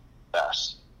personal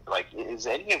best? Like, is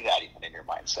any of that even in your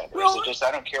mindset? Or is it just,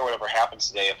 I don't care whatever happens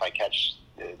today, if I catch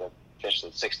the fish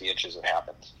that's 60 inches, it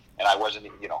happens? And I wasn't,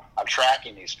 I'm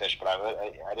tracking these fish, but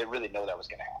I didn't really know that was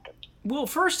going to happen. Well,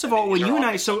 first of all, when you and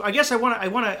I, so I guess I'm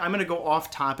going to go off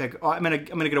topic. I'm going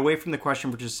to get away from the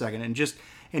question for just a second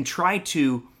and try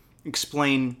to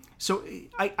explain. So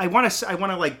I want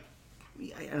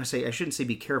to say, I shouldn't say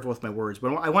be careful with my words,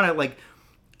 but I want to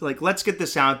like let's get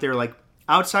this out there. Like,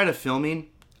 outside of filming,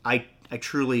 I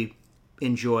truly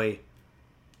enjoy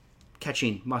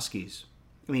catching muskies.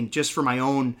 I mean, just for my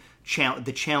own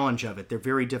the challenge of it. They're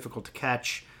very difficult to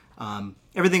catch.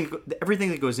 Everything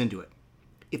that goes into it.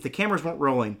 If the cameras weren't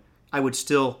rolling, I would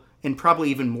still, and probably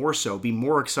even more so, be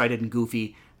more excited and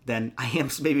goofy than I am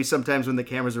maybe sometimes when the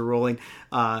cameras are rolling.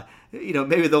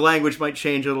 Maybe the language might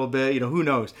change a little bit. Who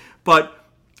knows? But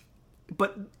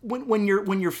when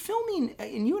you're filming,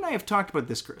 and you and I have talked about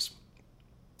this, Chris.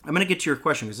 I'm going to get to your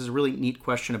question, because this is a really neat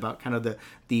question about kind of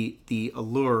the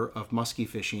allure of musky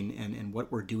fishing and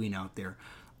what we're doing out there,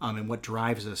 and what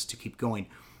drives us to keep going.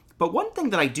 But one thing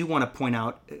that I do want to point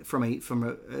out from a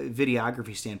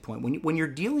videography standpoint, when you're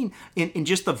dealing in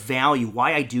just the value,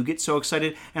 why I do get so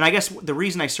excited, and I guess the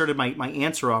reason I started my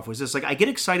answer off was this: like, I get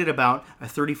excited about a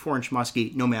 34-inch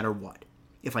muskie no matter what,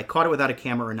 if I caught it without a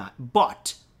camera or not.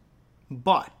 But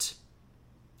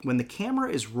when the camera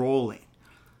is rolling,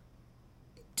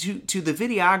 to the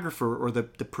videographer or the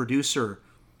producer,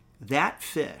 that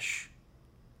fish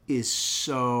is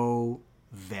so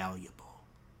valuable.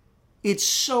 It's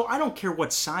so, I don't care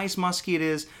what size muskie it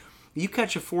is. You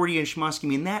catch a 40-inch muskie, I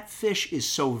mean, that fish is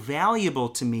so valuable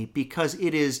to me because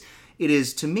it is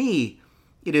to me,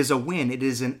 it is a win. It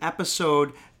is an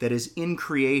episode that is in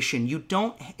creation. You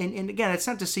don't, and again, it's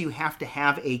not to say you have to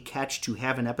have a catch to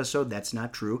have an episode. That's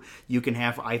not true. You can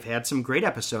have, I've had some great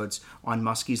episodes on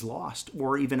muskies lost,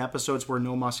 or even episodes where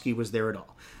no muskie was there at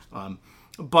all.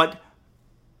 But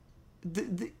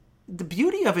the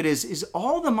beauty of it is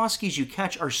all the muskies you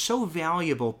catch are so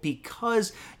valuable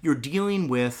because you're dealing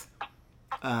with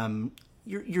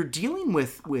you're dealing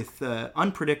with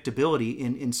unpredictability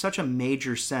in such a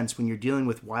major sense when you're dealing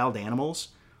with wild animals.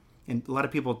 And a lot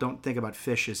of people don't think about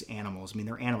fish as animals. I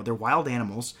mean, they're wild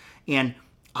animals, and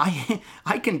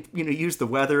I can use the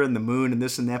weather and the moon and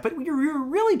this and that, but you're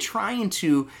really trying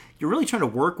to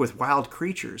work with wild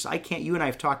creatures. You and I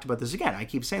have talked about this again. I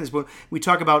keep saying this, but we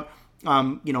talk about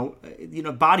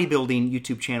bodybuilding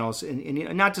YouTube channels,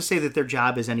 and not to say that their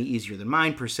job is any easier than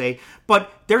mine per se,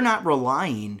 but they're not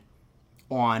relying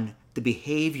on the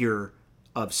behavior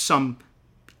of some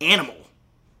animal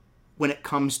when it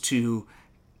comes to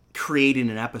creating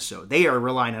an episode. They are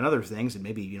relying on other things, and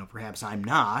maybe perhaps I'm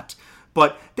not.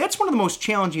 But that's one of the most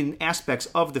challenging aspects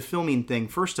of the filming thing.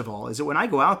 First of all, is that when I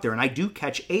go out there and I do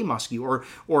catch a muskie,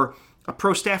 or a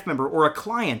pro staff member or a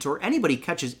client or anybody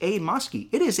catches a muskie,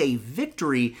 it is a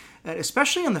victory,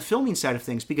 especially on the filming side of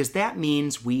things, because that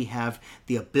means we have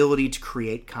the ability to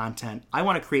create content. I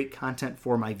want to create content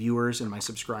for my viewers and my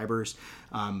subscribers.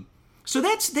 So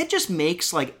that just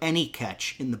makes like any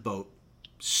catch in the boat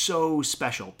so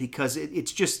special, because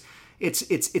it's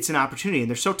an opportunity, and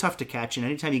they're so tough to catch. And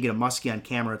anytime you get a muskie on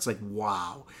camera, it's like,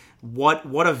 wow.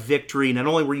 What a victory. Not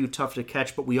only were you tough to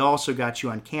catch, but we also got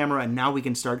you on camera, and now we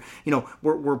can start,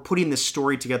 we're putting this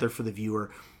story together for the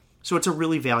viewer. So it's a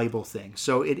really valuable thing.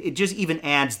 So it just even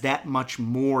adds that much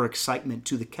more excitement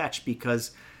to the catch,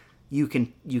 because you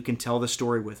can tell the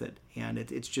story with it, and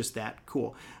it's just that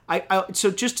cool. So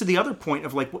just to the other point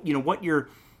of like, what you're,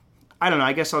 I don't know,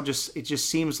 I guess it just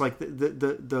seems like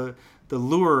the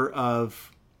allure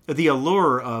of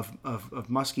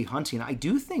muskie hunting. I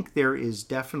do think there is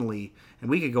definitely, and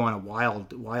we could go on a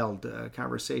wild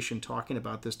conversation talking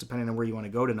about this depending on where you want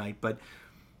to go tonight, but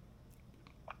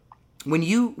when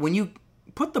you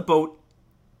put the boat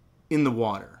in the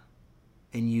water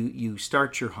and you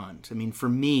start your hunt, I mean, for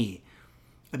me,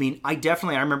 I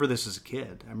remember this as a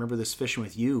kid. I remember this fishing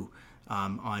with you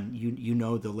on you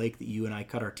know the lake that you and I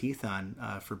cut our teeth on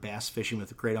for bass fishing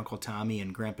with Great Uncle Tommy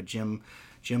and Grandpa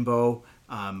Jimbo.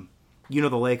 You know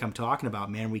the lake I'm talking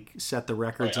about, man. We set the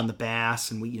records on the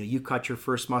bass, and you caught your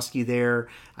first muskie there.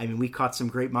 I mean, we caught some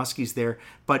great muskies there.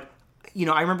 But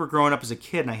I remember growing up as a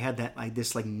kid, and I had that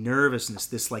this nervousness,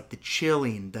 this the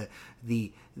chilling,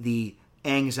 the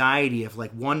anxiety of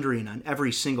wondering on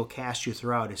every single cast you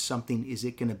throw out, is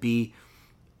it going to be,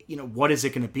 what is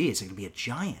it going to be? Is it going to be a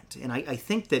giant? And I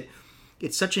think that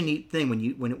it's such a neat thing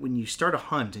when you start a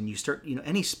hunt and you start,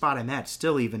 any spot I'm at,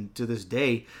 still even to this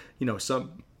day,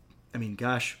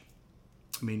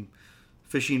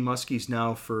 fishing muskies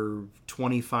now for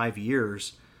 25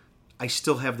 years, I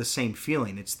still have the same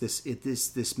feeling. It's this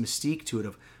mystique to it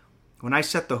of when I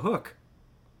set the hook,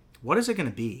 what is it going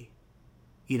to be?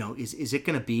 Is it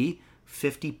going to be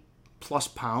 50 plus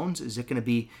pounds? Is it going to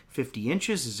be 50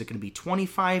 inches? Is it going to be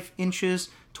 25 inches,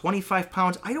 25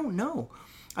 pounds? I don't know.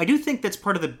 I do think that's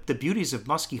part of the beauties of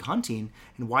muskie hunting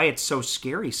and why it's so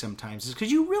scary sometimes is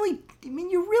because you really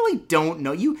don't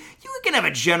know. You can have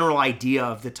a general idea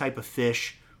of the type of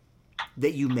fish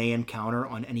that you may encounter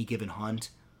on any given hunt,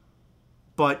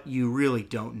 but you really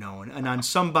don't know. And on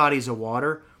some bodies of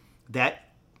water, that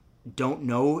don't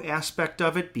know aspect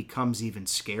of it becomes even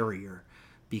scarier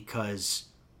because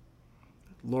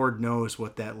Lord knows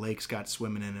what that lake's got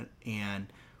swimming in it,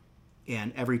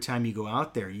 and every time you go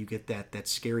out there, you get that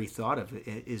scary thought of,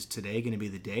 is today going to be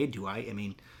the day?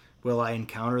 Will I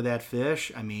encounter that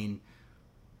fish? I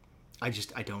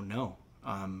don't know.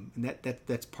 And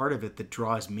that's part of it that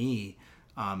draws me,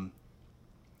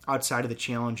 outside of the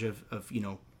challenge of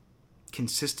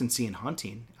consistency in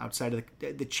hunting, outside of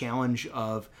the challenge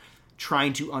of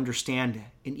trying to understand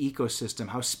an ecosystem.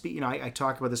 I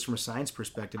talk about this from a science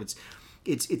perspective.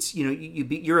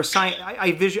 You're a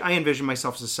I envision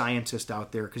myself as a scientist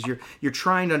out there because you're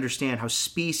trying to understand how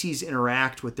species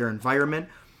interact with their environment,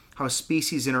 how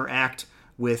species interact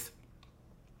with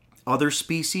other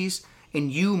species,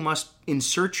 and you must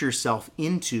insert yourself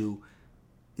into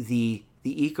the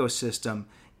ecosystem,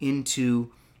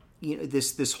 into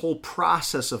this whole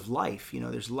process of life.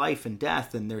 There's life and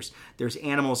death, and there's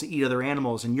animals that eat other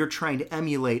animals, and you're trying to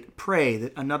emulate prey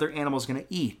that another animal is going to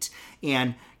eat,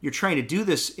 and you're trying to do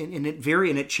this, and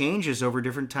it changes over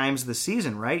different times of the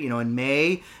season, right? In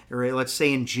May, or let's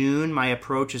say in June, my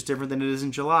approach is different than it is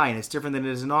in July, and it's different than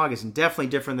it is in August, and definitely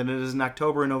different than it is in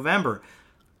October and November.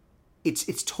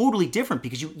 It's totally different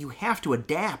because you have to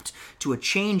adapt to a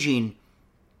changing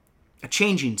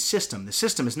system. The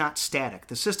system is not static.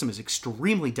 The system is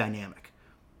extremely dynamic.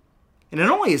 And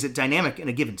not only is it dynamic in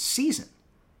a given season,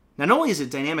 not only is it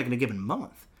dynamic in a given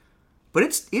month, but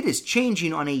it is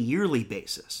changing on a yearly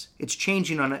basis. It's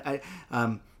changing on I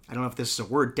don't know if this is a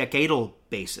word, decadal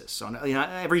basis. On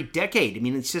every decade.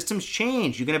 The systems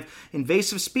change. You can have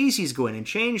invasive species go in and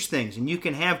change things, and you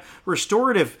can have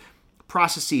restorative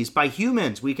processes by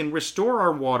humans. We can restore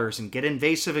our waters and get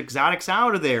invasive exotics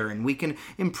out of there, and we can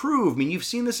improve. You've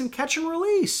seen this in catch and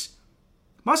release.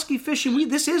 Musky fishing,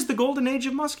 this is the golden age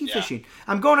of musky fishing.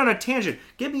 I'm going on a tangent.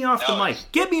 Get me off the mic.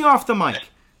 Get me off the mic.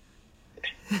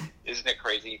 Isn't it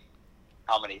crazy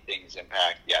how many things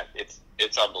impact? Yeah,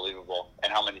 it's unbelievable,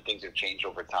 and how many things have changed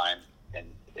over time, and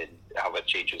how it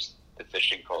changes the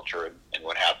fishing culture and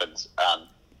what happens.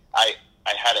 I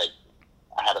had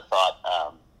a thought.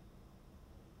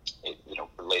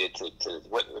 Related to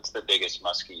what's the biggest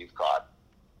muskie you've caught?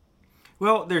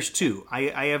 Well, there's two.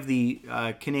 I have the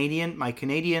my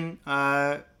Canadian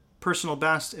personal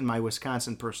best and my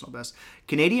Wisconsin personal best.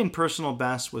 Canadian personal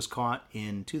best was caught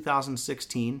in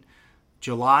 2016,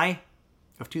 July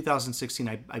of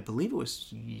 2016. I believe it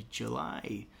was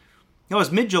July. No, it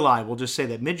was mid-July. We'll just say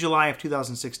that mid-July of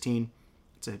 2016.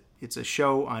 It's a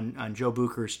show on Joe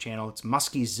Bucher's channel. It's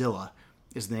Muskyzilla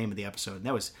is the name of the episode. And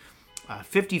that was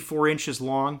 54 inches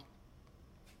long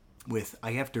with,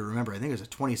 I have to remember, I think it was a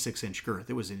 26-inch girth.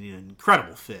 It was an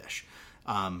incredible fish.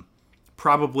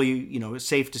 Probably,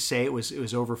 safe to say it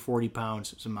was over 40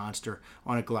 pounds. It was a monster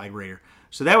on a glide raider.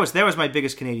 So that was my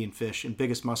biggest Canadian fish and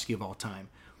biggest muskie of all time.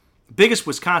 The biggest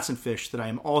Wisconsin fish that I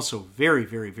am also very,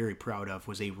 very, very proud of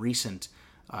was a recent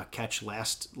catch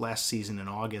last season in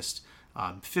August.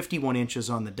 51 inches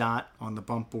on the dot on the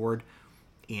bump board.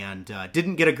 And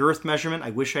didn't get a girth measurement. I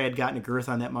wish I had gotten a girth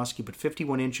on that muskie, but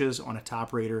 51 inches on a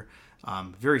top raider.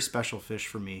 Very special fish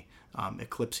for me,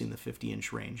 eclipsing the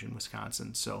 50-inch range in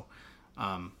Wisconsin. So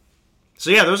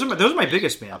yeah, those are my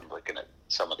biggest, man. I'm looking at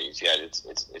some of these. Yeah, it's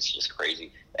just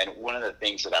crazy. And one of the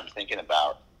things that I'm thinking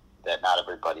about that not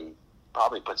everybody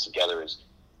probably puts together is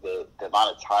the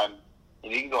amount of time.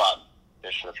 You can go out and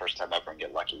fish for the first time ever and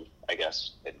get lucky, I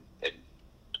guess, and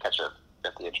catch a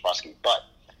 50-inch muskie,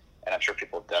 and I'm sure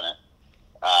people have done it.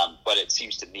 But it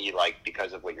seems to me like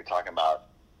because of what you're talking about,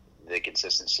 the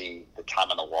consistency, the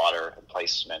time on the water, and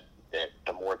placement, that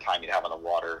the more time you have on the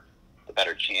water, the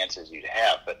better chances you'd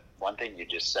have. But one thing you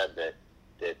just said that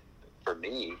for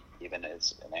me, even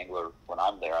as an angler, when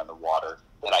I'm there on the water,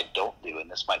 that I don't do,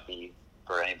 and this might be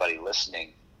for anybody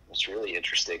listening, what's really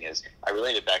interesting is I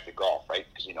relate it back to golf, right?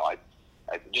 Because,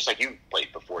 I just like you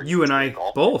played before. You and I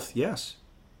both, yes.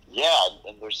 Yeah,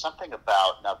 and there's something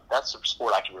about, now that's a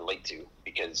sport I can relate to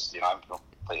because, I don't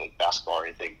play like basketball or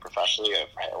anything professionally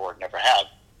or never have,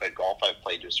 but golf I've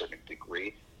played to a certain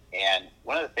degree. And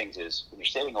one of the things is when you're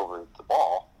standing over the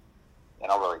ball,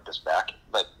 and I'll relate this back,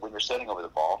 but when you're standing over the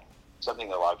ball, something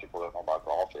that a lot of people don't know about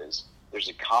golf is there's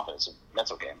a confidence, a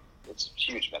mental game. It's a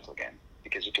huge mental game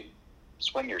because you can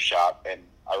swing your shot, and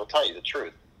I will tell you the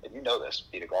truth, and you know this,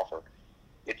 being a golfer,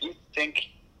 if you think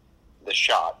the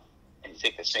shot and you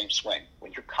take the same swing,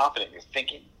 when you're confident, you're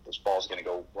thinking this ball is going to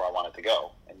go where I want it to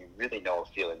go, and you really know a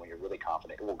feeling when you're really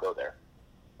confident, it will go there.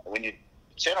 And when you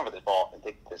stand over the ball and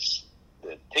take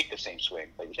the same swing,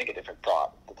 but you think a different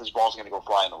thought, that this ball is going to go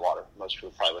fly in the water. Most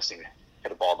people probably listening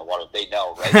hit a ball in the water, they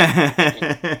know, right?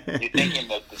 You're thinking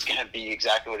that it's going to be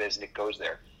exactly what it is, and it goes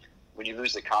there. When you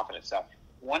lose the confidence. Now,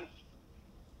 one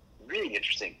really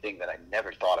interesting thing that I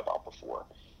never thought about before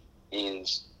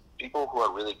is people who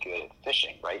are really good at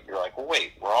fishing, right? You're like, well,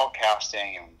 wait, we're all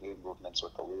casting and doing movements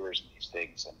with the lures and these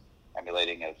things and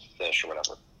emulating a fish or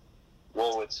whatever.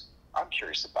 Well, what I'm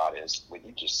curious about is what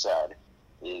you just said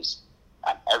is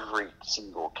on every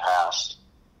single cast,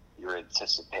 you're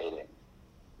anticipating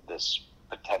this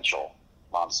potential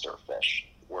monster fish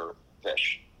or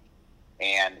fish.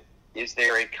 And is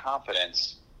there a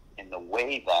confidence in the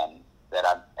way then that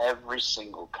on every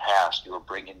single cast you are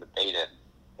bringing the bait in?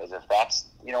 As if that's,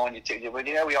 we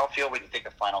all feel when you take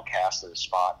the final cast of the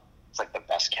spot, it's like the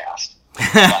best cast.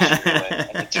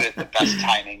 And you do it the best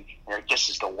timing, or this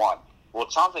is the one. Well,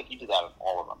 it sounds like you do that with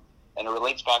all of them. And it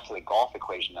relates back to the golf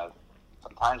equation of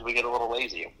sometimes we get a little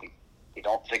lazy. We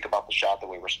don't think about the shot the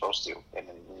way we're supposed to, and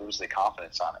then we lose the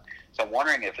confidence on it. So I'm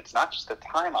wondering if it's not just the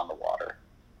time on the water,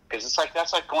 because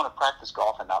that's like going to practice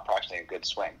golf and not practicing a good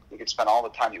swing. You can spend all the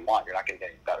time you want, you're not going to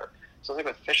get any better. So I think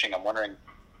with fishing, I'm wondering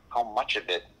how much of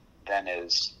it then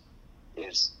is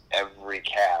every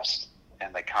cast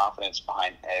and the confidence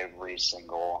behind every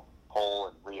single hole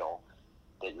and reel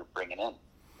that you're bringing in.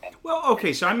 And well,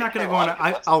 okay, so I'm not going to go on.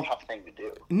 That's a tough thing to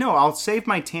do. No, I'll save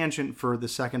my tangent for the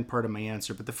second part of my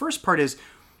answer. But the first part is,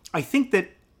 I think that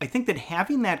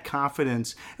having that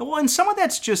confidence, well, and some of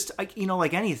that's just like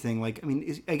anything. Like, I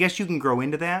mean, I guess you can grow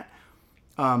into that.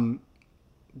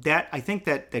 That I think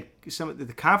that some of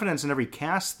the confidence in every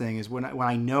cast thing is when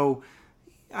I know.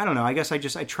 I don't know. I guess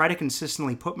I try to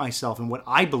consistently put myself in what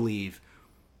I believe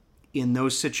in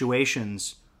those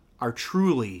situations are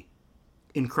truly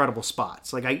incredible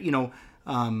spots. Like even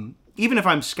if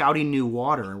I'm scouting new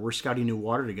water and we're scouting new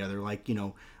water together, like,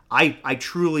 I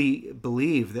truly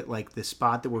believe that like the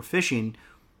spot that we're fishing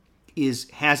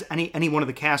has any one of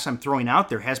the casts I'm throwing out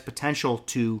there has potential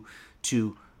to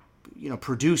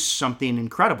produce something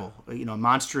incredible, a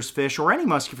monstrous fish or any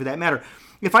muskie for that matter.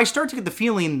 If I start to get the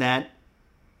feeling that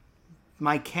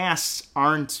my casts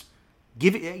aren't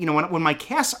giving, when my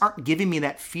casts aren't giving me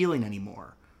that feeling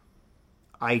anymore,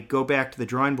 I go back to the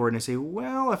drawing board and I say,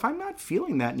 well, if I'm not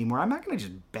feeling that anymore, I'm not going to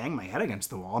just bang my head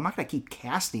against the wall. I'm not going to keep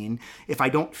casting if I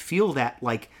don't feel that,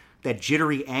 like, that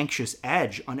jittery, anxious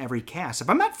edge on every cast. If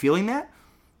I'm not feeling that,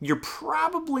 you're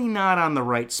probably not on the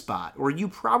right spot, or you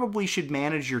probably should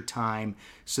manage your time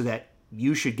so that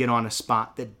you should get on a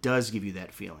spot that does give you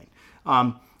that feeling.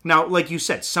 Now, like you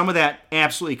said, some of that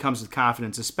absolutely comes with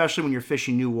confidence, especially when you're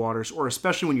fishing new waters, or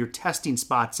especially when you're testing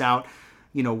spots out.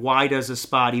 Why does a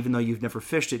spot, even though you've never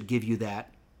fished it, give you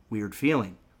that weird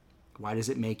feeling? Why does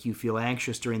it make you feel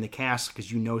anxious during the cast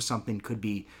because something could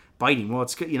be biting? Well,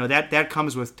 it's that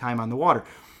comes with time on the water.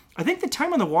 I think the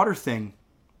time on the water thing,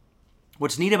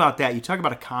 what's neat about that, you talk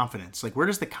about a confidence. Like, where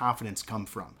does the confidence come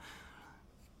from?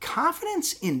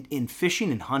 Confidence in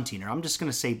fishing and hunting, or I'm just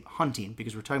going to say hunting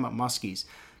because we're talking about muskies.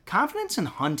 Confidence in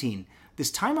hunting, this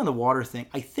time on the water thing,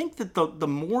 I think that the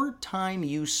more time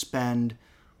you spend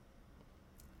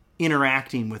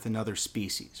interacting with another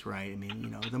species, right? I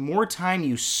mean, the more time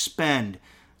you spend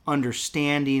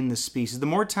understanding the species, the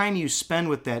more time you spend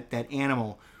with that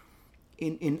animal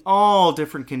in all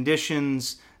different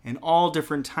conditions and all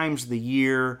different times of the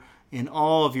year, in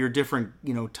all of your different,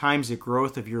 times of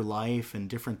growth of your life and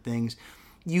different things,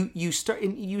 you start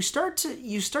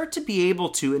to be able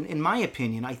to, in my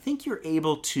opinion, I think you're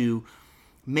able to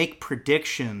make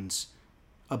predictions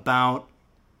about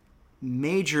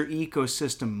major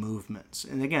ecosystem movements.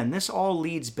 And again, this all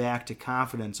leads back to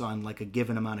confidence on like a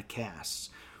given amount of casts.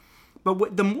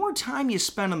 But the more time you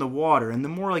spend on the water, and the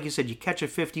more, like you said, you catch a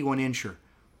 51-incher,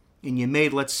 and you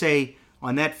made, let's say,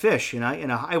 on that fish, and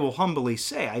I will humbly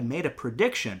say, I made a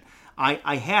prediction. I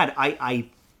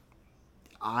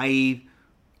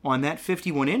on that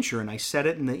 51-incher, and I said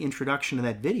it in the introduction to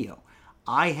that video,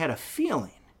 I had a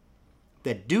feeling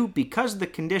that because of the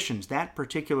conditions, that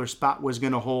particular spot was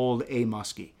going to hold a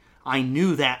muskie. I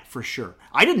knew that for sure.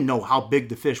 I didn't know how big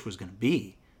the fish was going to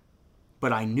be,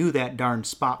 but I knew that darn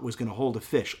spot was going to hold a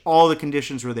fish. All the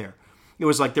conditions were there. It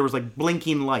was like there was like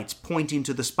blinking lights pointing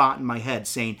to the spot in my head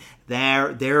saying,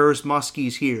 there's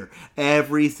muskies here.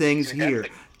 Everything's here.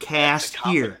 Cast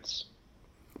here.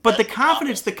 But the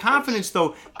confidence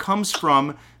though comes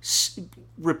from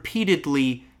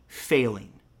repeatedly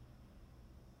failing.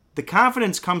 The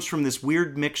confidence comes from this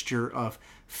weird mixture of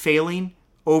failing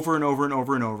over and over and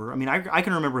over and over. I mean, I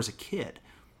can remember as a kid,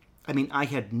 I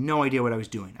had no idea what I was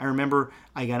doing. I remember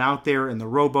I got out there in the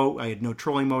rowboat. I had no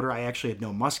trolling motor. I actually had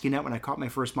no muskie net when I caught my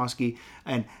first muskie.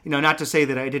 And, not to say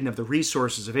that I didn't have the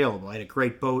resources available. I had a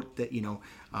great boat that,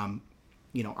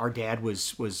 our dad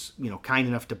was kind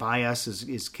enough to buy us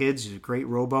as kids. It was a great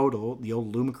rowboat, the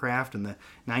old Lumacraft and the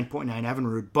 9.9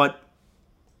 Evinrude.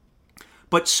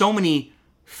 But so many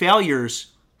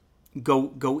failures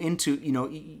go into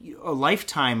a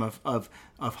lifetime of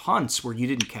hunts where you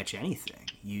didn't catch anything.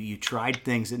 You tried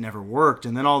things that never worked,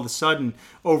 and then all of a sudden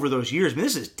over those years,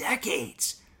 this is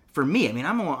decades for me.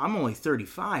 I'm only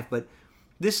 35, but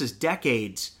this is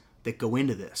decades that go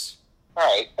into this. All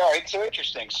right. So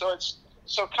interesting.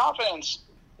 So confidence,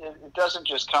 it doesn't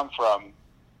just come from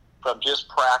just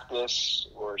practice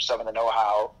or some of the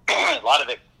know-how. A lot of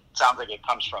it sounds like it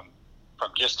comes from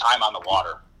just time on the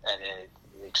water and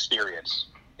experience.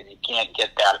 And you can't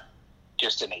get that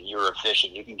just in a year of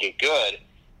fishing. You can get good,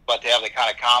 but to have the kind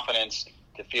of confidence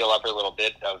to feel every little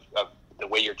bit of the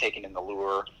way you're taking in the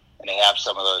lure and to have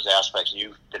some of those aspects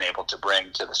you've been able to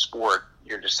bring to the sport,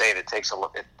 you're just saying it takes a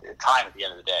look at time at the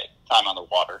end of the day, time on the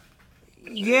water.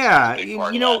 Yeah,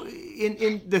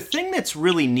 in the thing that's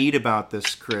really neat about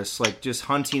this, Chris, like just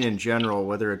hunting in general,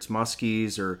 whether it's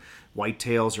muskies or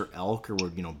whitetails or elk or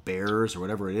bears or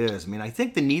whatever it is. I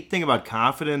think the neat thing about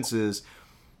confidence is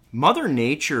Mother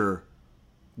Nature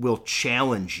will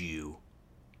challenge you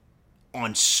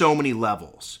on so many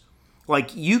levels.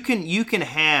 Like you can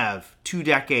have 2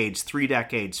 decades, 3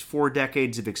 decades, 4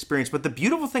 decades of experience, but the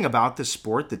beautiful thing about this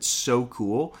sport that's so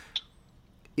cool,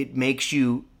 it makes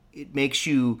you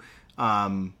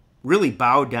really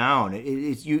bow down.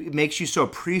 It makes you so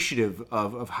appreciative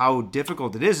of how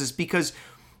difficult it is because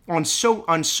on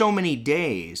so many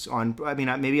days,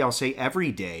 maybe I'll say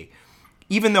every day,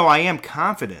 even though I am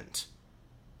confident,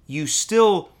 you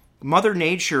still, Mother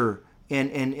Nature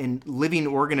and living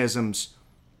organisms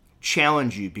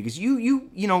challenge you because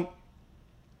you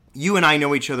and I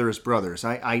know each other as brothers.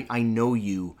 I know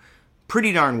you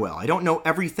pretty darn well. I don't know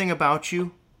everything about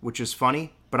you, which is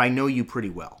funny, but I know you pretty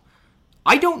well.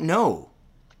 I don't know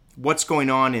what's going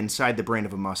on inside the brain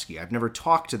of a muskie. I've never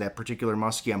talked to that particular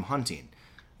muskie I'm hunting.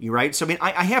 You right? So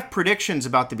I have predictions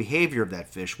about the behavior of that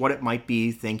fish, what it might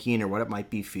be thinking or what it might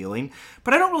be feeling,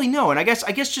 but I don't really know. And I guess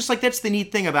just like that's the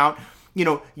neat thing about,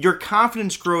 your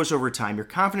confidence grows over time. Your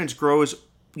confidence grows,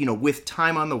 with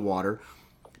time on the water,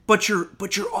 but you're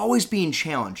always being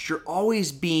challenged. You're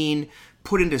always being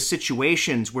put into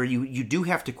situations where you do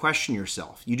have to question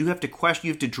yourself. You do have to question.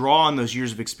 You have to draw on those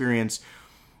years of experience,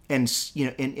 and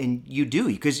you do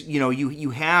because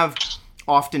you have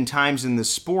oftentimes in the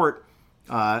sport,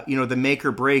 the make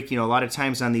or break. A lot of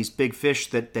times on these big fish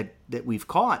that we've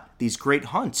caught, these great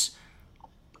hunts.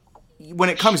 When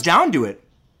it comes down to it,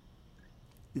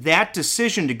 that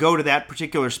decision to go to that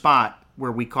particular spot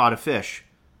where we caught a fish,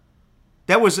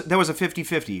 that was a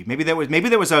 50-50.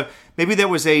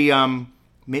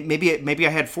 Maybe I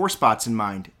had 4 spots in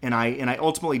mind, and I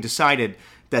ultimately decided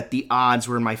that the odds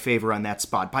were in my favor on that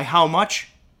spot. By how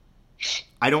much?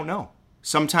 I don't know.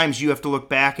 Sometimes you have to look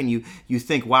back and you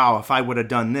think, wow, if I would have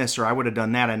done this or I would have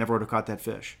done that, I never would have caught that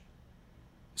fish.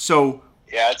 So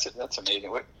yeah, that's amazing.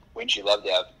 Wouldn't you love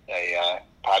to have a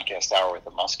podcast hour with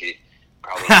a muskie?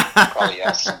 Probably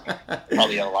ask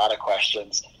probably a lot of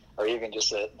questions, or even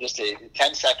just a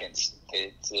 10 seconds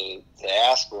to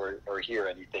ask or hear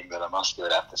anything that a muskie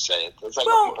would have to say. It's like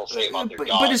what people say about their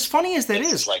dogs. But as funny as that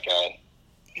is, it's like a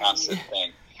constant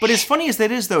thing. But as funny as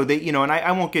that is, though, they and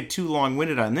I won't get too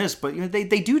long-winded on this, but they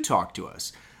do talk to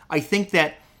us. I think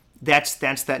that's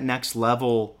that next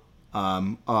level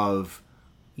of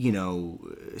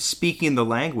speaking the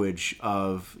language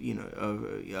of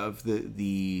of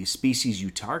the species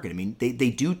you target. I mean, they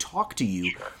do talk to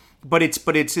you, Sure. but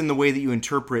it's in the way that you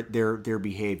interpret their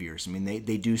behaviors. I mean,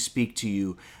 they do speak to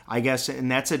you, I guess,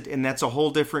 and that's a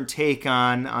whole different take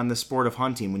on the sport of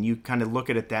hunting when you kind of look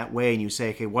at it that way and you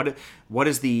say, okay, what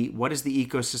is the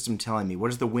ecosystem telling me?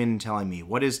 What is the wind telling me?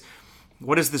 What is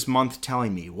this month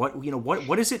telling me? What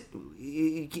is it?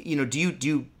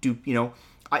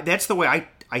 That's the way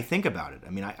I think about it. I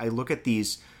mean, I look at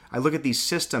these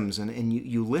systems and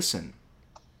you listen,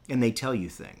 and they tell you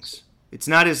things. It's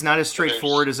not as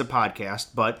straightforward as a podcast,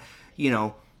 but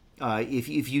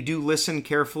if you do listen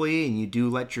carefully and you do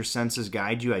let your senses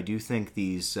guide you, I do think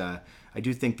these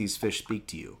fish speak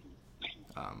to you.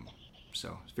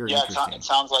 So it's very interesting. It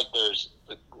sounds like there's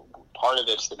part of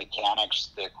it's the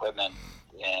mechanics, the equipment,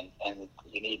 and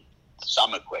you need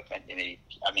some equipment. You need,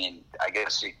 I mean, I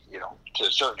guess to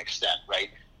a certain extent, right?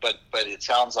 But it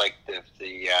sounds like the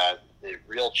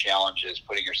real challenge is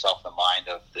putting yourself in the mind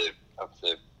of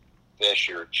the fish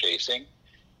you're chasing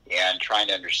and trying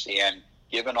to understand,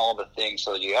 given all the things,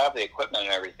 so you have the equipment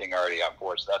and everything already on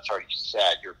board, so that's already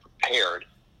set, you're prepared.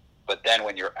 But then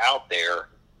when you're out there,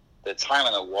 the time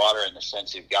in the water, in the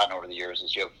sense you've gotten over the years,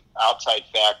 is you have outside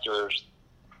factors,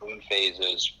 moon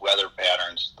phases, weather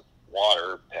patterns,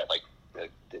 water, like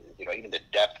even the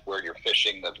depth where you're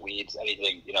fishing, the weeds,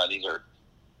 anything.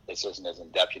 This isn't as in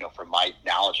depth, from my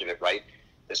knowledge of it, right?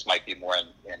 This might be more in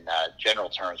general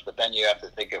terms, but then you have to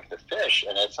think of the fish,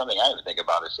 and it's something I have to think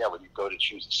about is, when you go to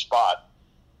choose a spot,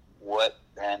 what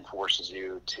then forces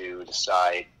you to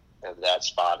decide that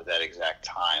spot at that exact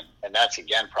time? And that's,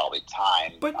 again, probably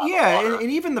time. But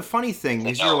and even the funny thing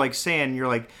is you're like,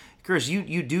 Chris,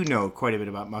 you do know quite a bit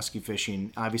about musky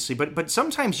fishing, obviously, but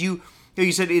sometimes you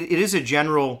said it is a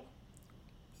general.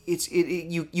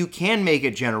 You can make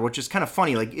it general, which is kind of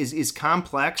funny. Like, is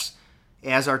complex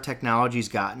as our technology's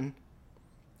gotten.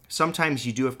 Sometimes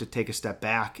you do have to take a step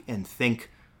back and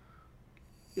think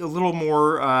a little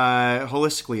more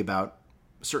holistically about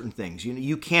certain things.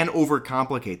 You can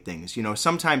overcomplicate things.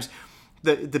 Sometimes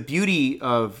the beauty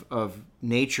of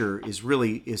nature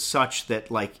is such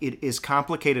that, like, it is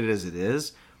complicated as it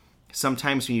is.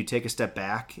 Sometimes when you take a step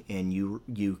back and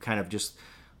you kind of just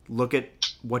look at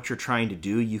what you're trying to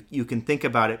do, you can think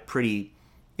about it pretty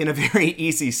in a very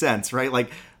easy sense, right?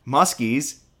 Like,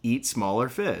 muskies eat smaller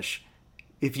fish.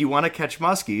 If you want to catch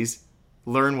muskies,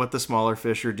 learn what the smaller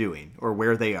fish are doing or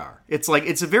where they are. It's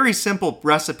a very simple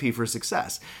recipe for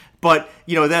success. But,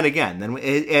 then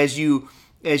as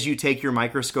you take your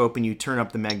microscope and you turn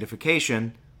up the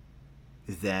magnification,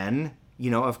 then,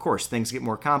 of course, things get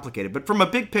more complicated. But from a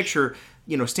big picture,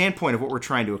 standpoint of what we're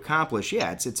trying to accomplish,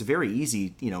 it's a very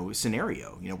easy,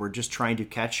 scenario. We're just trying to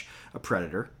catch a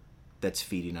predator that's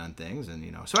feeding on things, and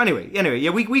So anyway,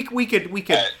 we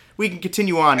can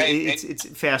continue on. It's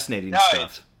fascinating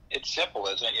stuff. It's simple,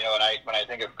 isn't it? When I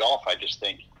think of golf, I just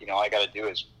think all I got to do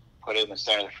is put it in the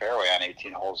center of the fairway on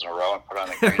 18 holes in a row and put it on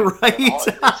the green.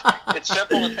 Right. It's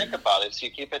simple to think about it. So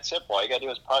you keep it simple. All you got to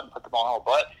do is putt and put the ball in the hole.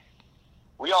 But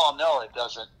we all know it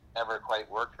doesn't ever quite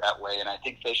work that way, and I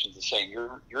think fishing's the same.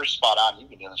 You're spot on. You've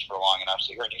been doing this for long enough,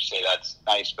 so hearing you say that's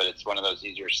nice, but it's one of those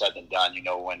easier said than done.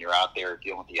 When you're out there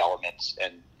dealing with the elements,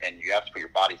 and you have to put your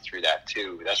body through that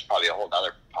too. That's probably a whole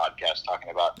other podcast talking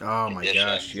about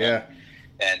conditions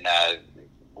and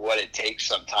what it takes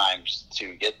sometimes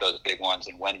to get those big ones,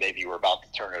 and when maybe you were about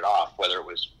to turn it off, whether it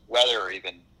was weather or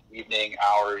even evening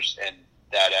hours, and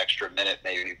that extra minute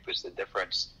maybe was the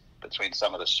difference between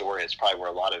some of the story. It's probably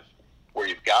where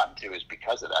you've gotten to is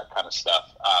because of that kind of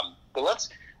stuff. But let's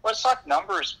talk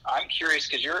numbers. I'm curious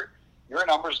because you're a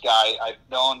numbers guy. I've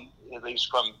known, at least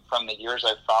from the years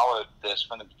I've followed this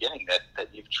from the beginning, that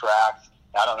you've tracked.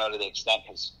 I don't know to the extent,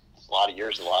 because it's a lot of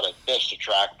years, a lot of fish to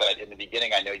track. But in the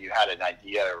beginning, I know you had an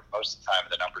idea, or most of the time,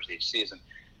 of the numbers each season.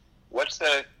 What's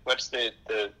the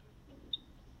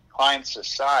clients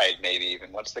aside, maybe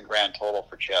even? What's the grand total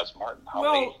for Chaz Martin? How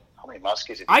many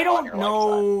muskies have you I don't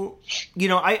know.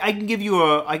 I can give you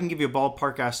a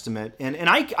ballpark estimate, and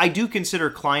I do consider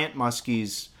client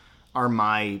muskies are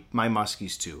my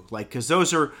muskies too. Like, because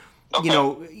those are,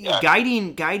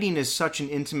 guiding is such an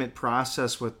intimate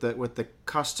process with the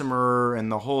customer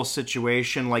and the whole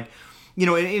situation. Like,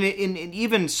 and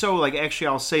even so, like, actually,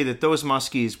 I'll say that those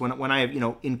muskies, when I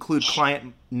include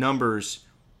client numbers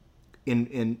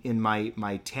in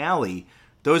my tally,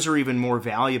 those are even more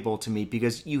valuable to me,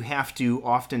 because you have to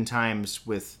oftentimes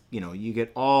you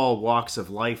get all walks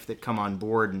of life that come on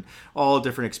board and all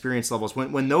different experience levels.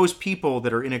 When those people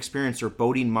that are inexperienced are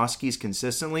boating muskies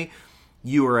consistently,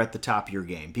 you are at the top of your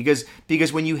game. Because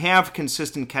when you have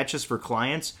consistent catches for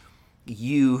clients,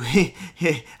 you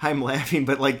I'm laughing,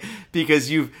 but like, because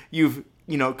you've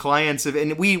clients have,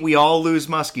 and we all lose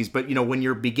muskies, but when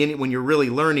you're really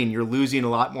learning, you're losing a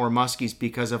lot more muskies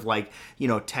because of like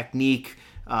technique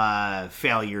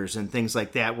failures and things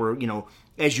like that, where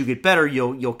as you get better,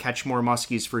 you'll catch more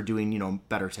muskies for doing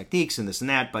better techniques and this and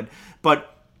that. But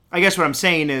I guess what I'm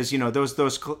saying is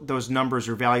those numbers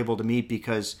are valuable to me,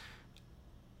 because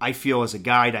I feel as a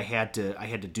guide I had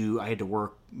to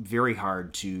work very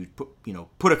hard to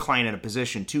put a client in a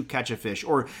position to catch a fish,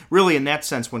 or really in that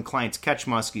sense, when clients catch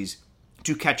muskies,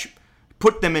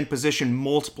 put them in position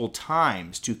multiple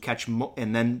times to catch,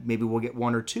 and then maybe we'll get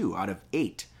 1 or 2 out of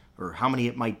 8, or how many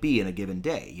it might be in a given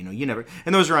day. You never,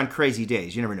 and those are on crazy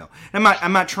days. You never know. And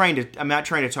I'm not trying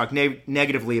to talk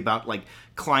negatively about like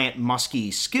client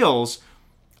muskie skills.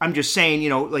 I'm just saying,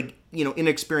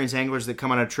 inexperienced anglers that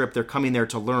come on a trip, they're coming there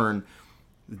to learn.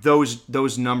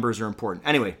 Those numbers are important.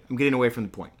 Anyway, I'm getting away from the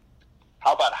point.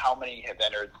 How about how many have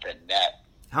entered the net?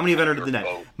 How many have entered the net?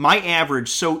 Boat? My average,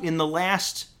 so in the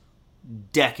last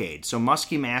decade, so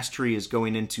Musky Mastery is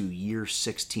going into year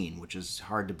 16, which is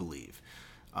hard to believe.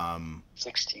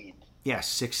 16. Yeah,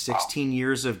 16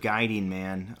 years of guiding,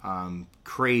 man.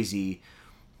 Crazy.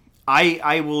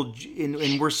 I will,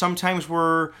 and we're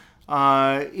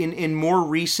in more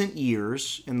recent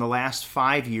years, in the last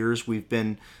 5 years, we've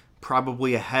been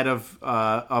probably ahead of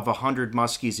 100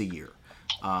 muskies a year,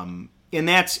 and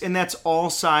that's all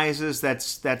sizes.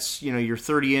 That's your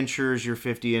 30 inchers, your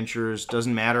 50 inchers,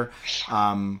 doesn't matter.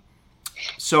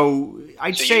 So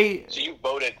I'd say you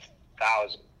boated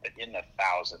in the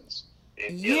thousands.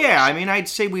 Yeah, I mean, I'd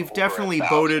say we've definitely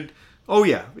boated. Oh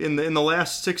yeah, in the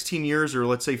last 16 years, or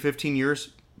let's say 15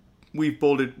 years, we've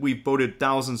boated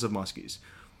thousands of muskies.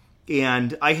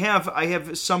 And I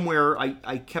have somewhere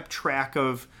I kept track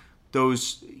of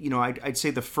those. I'd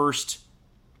say the first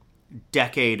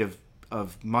decade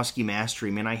of Musky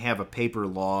Mastery. Man, I have a paper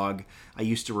log. I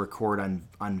used to record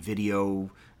on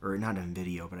video, or not on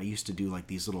video, but I used to do like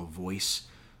these little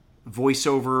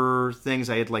voiceover things.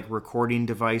 I had like recording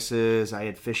devices. I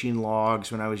had fishing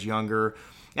logs when I was younger.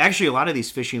 Actually, a lot of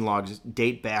these fishing logs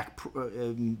date back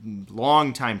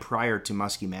long time prior to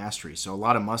Musky Mastery. So a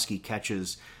lot of musky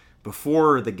catches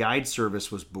before the guide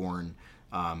service was born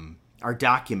are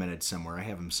documented somewhere. I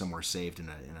have them somewhere saved in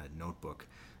a notebook.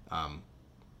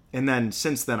 And then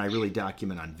since then, I really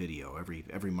document on video.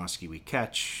 Every muskie we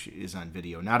catch is on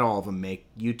video. Not all of them make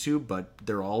YouTube, but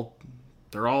they're all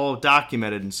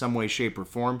documented in some way, shape, or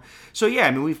form. So yeah,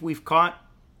 I mean, we've caught.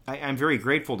 I'm very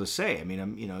grateful to say. I mean,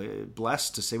 I'm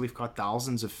blessed to say we've caught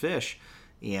thousands of fish,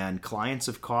 and clients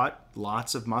have caught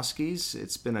lots of muskies.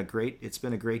 It's been a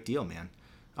great deal, man.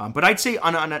 But I'd say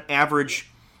on an average,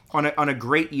 on a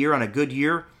great year, on a good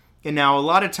year, and now a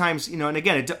lot of times, and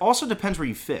again, it also depends where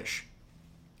you fish.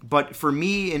 But for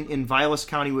me, in Vilas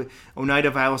County,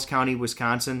 Oneida, Vilas County,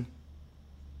 Wisconsin,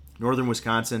 northern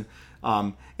Wisconsin,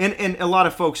 and a lot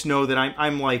of folks know that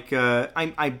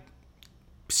I'm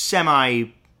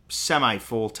semi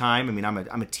full time. I mean,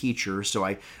 I'm a teacher, so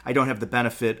I don't have the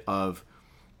benefit of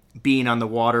being on the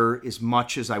water as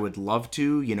much as I would love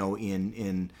to.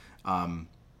 In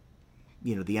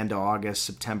the end of August,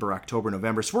 September, October,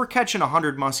 November. So we're catching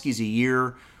 100 muskies a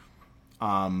year,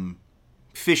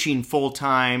 fishing full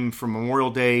time from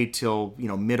Memorial Day till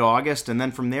mid-August, and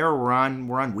then from there we're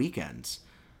on weekends.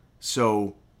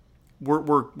 So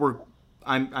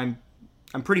I'm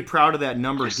pretty proud of that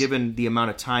number, given the amount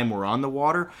of time we're on the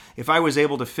water. If I was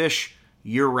able to fish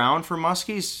year round for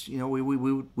muskies,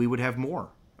 we would have more.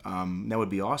 That would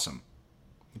be awesome.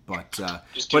 But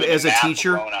as a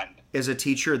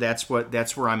teacher, that's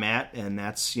where I'm at, and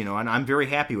that's and I'm very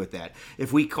happy with that.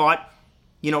 If we caught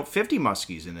 50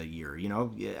 muskies in a year,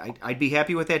 I'd be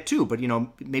happy with that too. But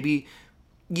maybe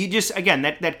you just, again,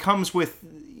 that comes with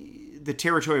the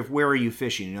territory of where are you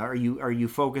fishing? Are you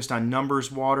focused on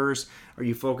numbers waters? Are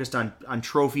you focused on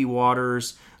trophy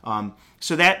waters?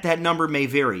 So that number may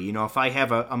vary. If I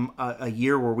have a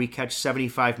year where we catch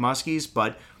 75 muskies,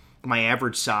 but my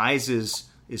average size is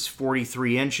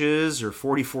 43 inches or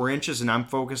 44 inches, and I'm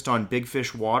focused on big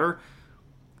fish water,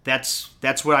 that's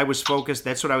what I was focused.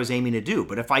 That's what I was aiming to do.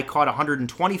 But if I caught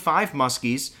 125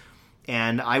 muskies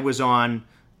and I was on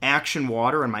action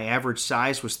water and my average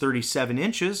size was 37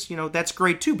 inches, that's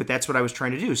great too, but that's what I was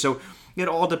trying to do. So it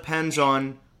all depends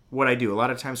on what I do. A lot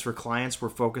of times for clients, we're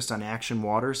focused on action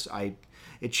waters.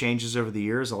 It changes over the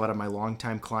years. A lot of my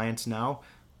longtime clients now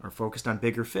are focused on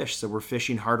bigger fish, so we're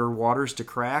fishing harder waters to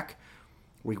crack.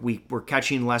 We're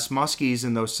catching less muskies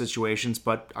in those situations,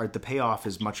 but the payoff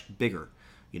is much bigger,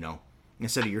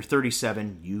 instead of your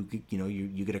 37,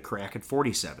 you get a crack at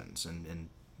 47s, and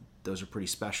those are pretty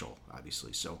special,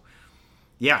 obviously. So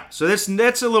yeah, so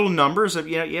that's a little numbers of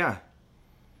yeah.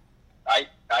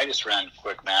 I just ran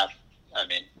quick math. I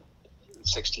mean,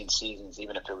 16 seasons,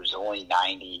 even if it was only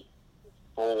 90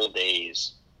 full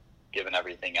days, given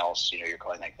everything else, you're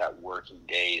calling like that working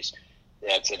days,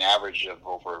 that's an average of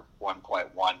over 1.1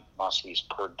 muskies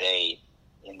per day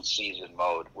in season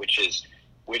mode, which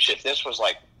if this was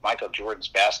like Michael Jordan's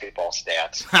basketball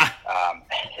stats.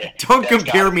 Don't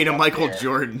compare me to Michael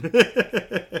Jordan.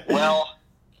 Well,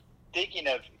 thinking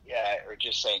of, or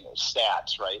just saying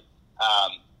stats, right?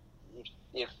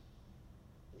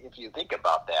 If you think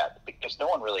about that, because no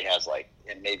one really has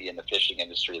and maybe in the fishing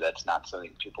industry, that's not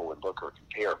something people would look or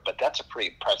compare, but that's a pretty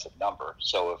impressive number.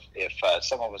 So if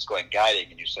someone was going guiding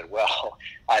and you said, well,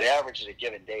 on average in a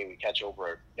given day, we catch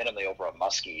minimally over a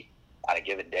muskie on a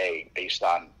given day based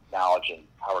on knowledge and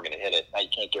how we're going to hit it. Now you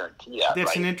can't guarantee that. That's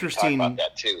right? an interesting. Talk about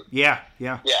that too. Yeah.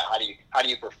 How do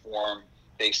you perform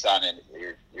based on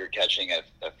you're catching a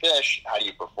fish? How do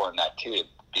you perform that too to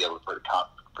be able to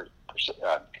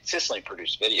consistently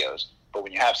produce videos? But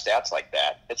when you have stats like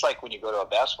that, it's like when you go to a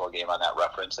basketball game on that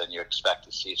reference and you expect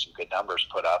to see some good numbers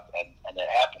put up, and it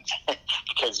happens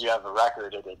because you have a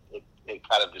record, and it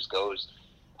kind of just goes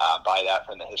by that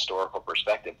from the historical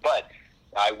perspective. But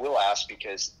I will ask,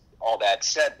 because all that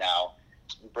said, now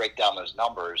you break down those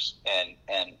numbers, and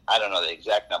I don't know the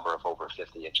exact number of over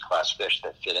 50-inch class fish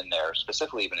that fit in there,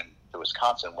 specifically even in the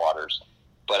Wisconsin waters,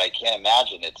 but I can't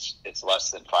imagine it's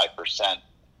less than 5%.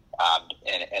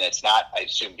 And it's not, I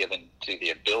assume, given to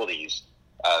the abilities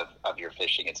of your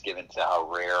fishing. It's given to how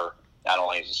rare, not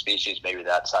only is a species, maybe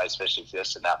that size fish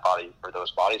exists in that body or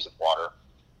those bodies of water,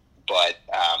 but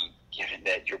given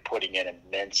that you're putting in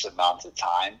immense amounts of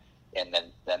time, and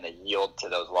then the yield to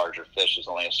those larger fish is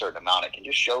only a certain amount. It can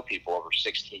just show people over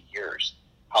 16 years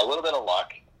how a little bit of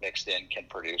luck mixed in can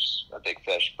produce a big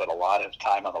fish, but a lot of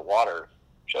time on the water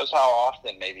shows how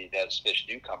often maybe those fish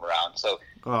do come around. So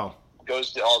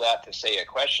goes to all that to say a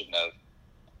question of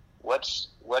what's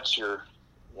your,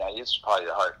 this is probably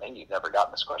the hard thing. You've never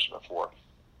gotten this question before.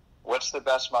 What's the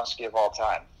best muskie of all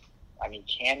time? I mean,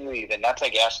 can you even, that's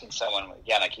like asking someone,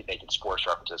 again, I keep making sports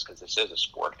references because this is a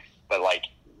sport, but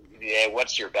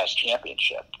what's your best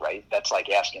championship, right? That's like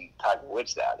asking Tiger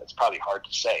Woods that. It's probably hard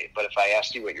to say. But if I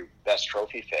asked you what your best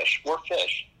trophy fish, or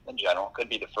fish in general, could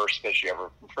be the first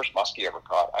muskie you ever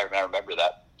caught. I remember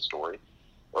that story.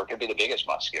 Or it could be the biggest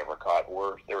muskie ever caught,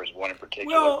 or there was one in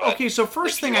particular. Well, okay. So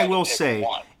first thing I will say,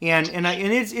 and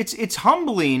it's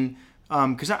humbling,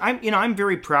 because I'm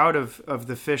very proud of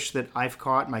the fish that I've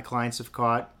caught, my clients have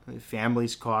caught,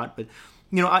 families caught. But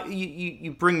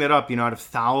you bring that up, out of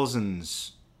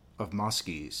thousands of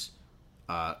muskies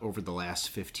over the last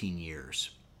 15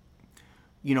 years,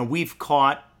 we've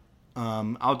caught.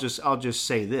 I'll just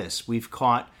say this: we've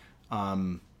caught.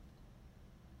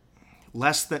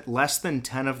 Less than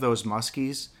 10 of those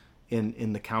muskies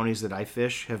in the counties that I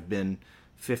fish have been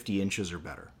 50 inches or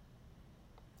better,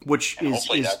 which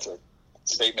hopefully that's a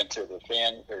statement to the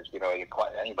fan or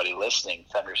anybody listening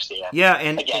to understand. Yeah,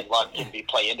 and again, luck can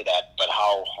play into that, but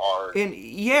how hard? And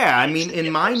I mean,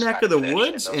 in my neck of the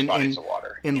woods,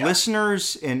 and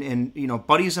listeners and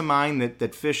buddies of mine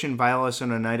that fish in Vilas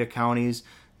and Oneida counties.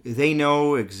 They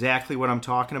know exactly what I'm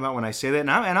talking about when I say that,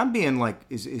 and I'm being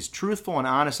is truthful and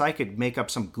honest. I could make up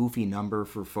some goofy number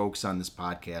for folks on this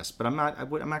podcast, but I'm not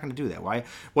going to do that. Why?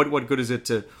 What good is it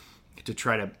to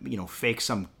try to fake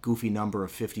some goofy number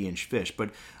of 50-inch fish?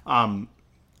 But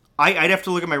I'd have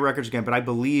to look at my records again. But I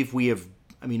believe we have.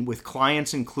 I mean, with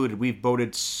clients included, we've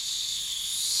boated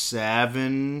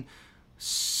seven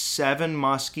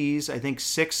muskies. I think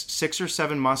six or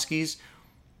seven muskies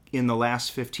in the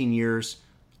last 15 years.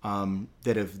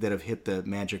 That have hit the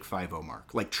magic 5.0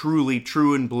 mark, like truly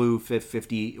true and blue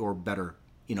 50 or better,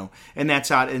 and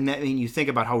that's out. And you think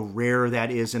about how rare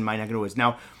that is in my neck of the woods.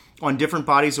 Now, on different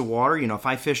bodies of water, if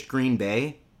I fished Green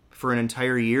Bay for an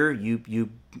entire year,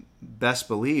 you best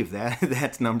believe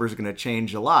that number is going to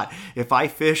change a lot. If I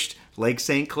fished Lake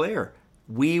St. Clair,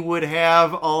 we would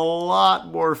have a lot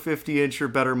more 50-inch or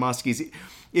better muskies.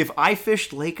 If I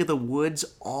fished Lake of the Woods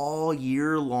all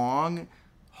year long,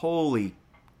 holy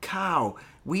cow,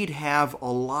 we'd have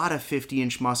a lot of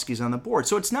 50-inch muskies on the board.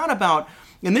 So it's not about,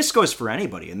 and this goes for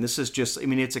anybody, and this is just,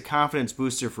 it's a confidence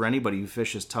booster for anybody who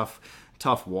fishes tough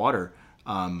water.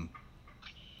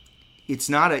 It's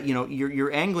not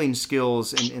your angling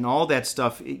skills and all that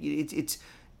stuff. It's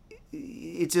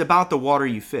about the water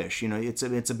you fish.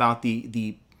 It's about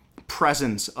the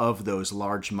presence of those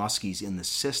large muskies in the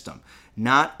system.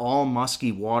 Not all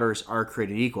musky waters are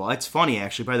created equal. It's funny,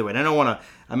 actually, by the way, and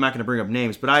I'm not going to bring up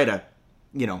names, but I had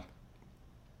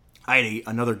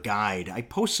another guide. I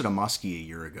posted a muskie a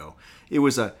year ago. It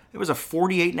was a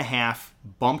 48 and a half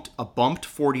bumped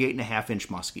 48 and a half inch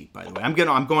muskie, by the way. I'm going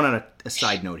on a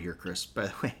side note here, Chris, by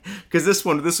the way, because this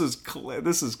is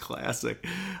classic.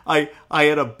 I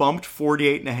had a bumped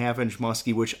 48 and a half inch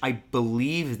muskie, which I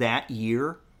believe that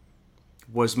year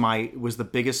was the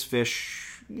biggest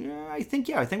fish. I think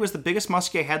it was the biggest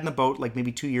muskie I had in the boat, like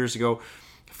maybe 2 years ago.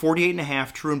 48 and a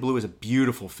half, true and blue, is a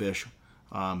beautiful fish.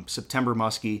 September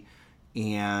muskie,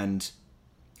 and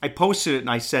I posted it and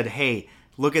I said, hey,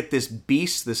 look at this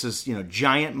beast. This is,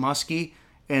 giant muskie.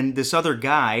 And this other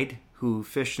guide who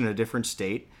fished in a different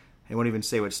state, I won't even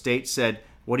say what state, said,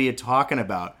 what are you talking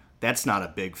about? That's not a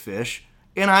big fish.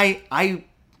 And I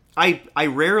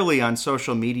rarely on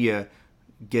social media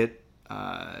get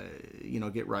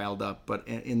riled up, but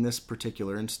in this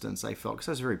particular instance, I felt, because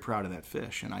I was very proud of that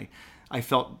fish, and I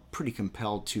felt pretty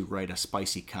compelled to write a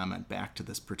spicy comment back to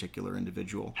this particular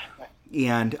individual.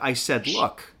 And I said,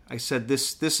 look,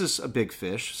 this is a big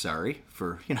fish. Sorry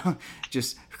for,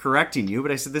 just correcting you,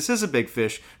 but I said, this is a big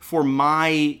fish for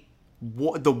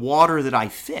the water that I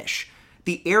fish,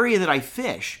 the area that I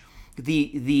fish,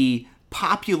 the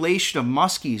population of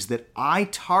muskies that I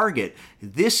target.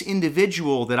 This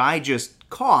individual that I just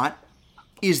caught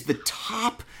is the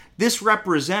top. This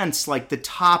represents like the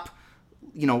top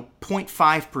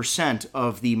 0.5%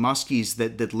 of the muskies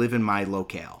that live in my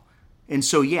locale. And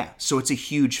so it's a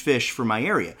huge fish for my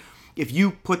area. If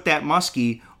you put that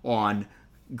muskie on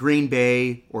Green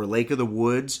Bay or Lake of the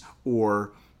Woods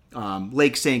or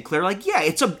Lake St. Clair,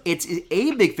 it's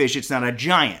a big fish. It's not a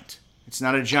giant. It's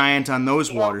not a giant on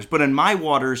those waters, but in my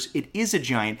waters, it is a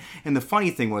giant. And the funny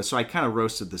thing was, so I kind of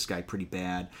roasted this guy pretty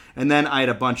bad. And then I had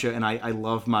a bunch of, and I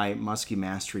love my Musky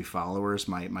Mastery followers,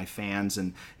 my fans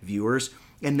and viewers,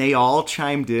 and they all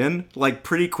chimed in like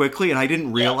pretty quickly. And I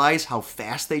didn't realize how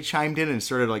fast they chimed in and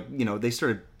started they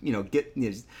started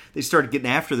getting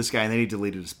after this guy, and then he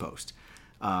deleted his post.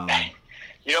 Real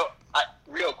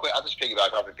quick, I'll just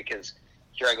piggyback off it because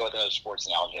here I go with another sports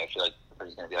analogy. I feel like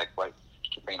everybody's going to be like, what?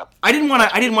 I didn't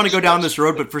want to go down this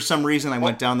road, but for some reason I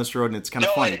went down this road, and it's kind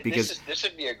of funny because this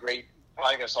would be a great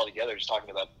podcast all together. Just talking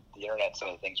about the internet, some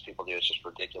of the things people do, it's just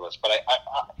ridiculous. But I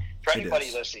for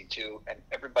anybody listening to, and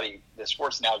everybody, the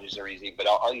sports analogies are easy, but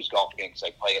I'll use golf again because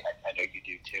I play it. I know you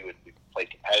do too, and we play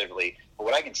competitively. But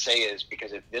what I can say is,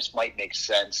 because this might make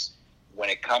sense when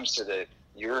it comes to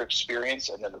your experience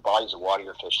and then the bodies of water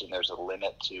you're fishing. There's a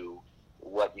limit to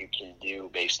what you can do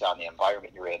based on the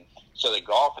environment you're in. So the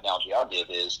golf analogy I'll give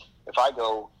is, if I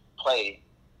go play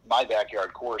my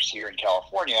backyard course here in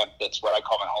California, that's what I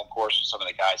call my home course with some of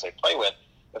the guys I play with.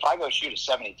 If I go shoot a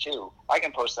 72, I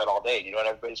can post that all day. And you know what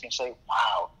everybody's going to say?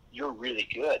 Wow, you're really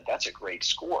good. That's a great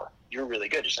score. You're really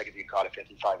good. Just like if you caught a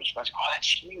 55-inch muskie. Oh,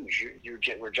 that's huge.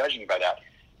 We're judging you by that.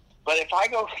 But if I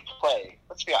go play,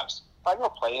 let's be honest, if I go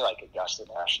play like Augusta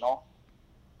National,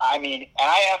 I mean, and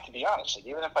I have to be honest, like,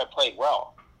 even if I played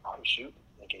well, I would shoot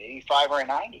like an 85 or a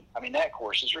 90. I mean, that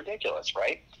course is ridiculous,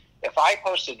 right? If I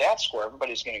posted that score,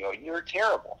 everybody's going to go, you're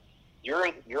terrible.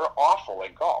 You're awful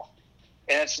at golf.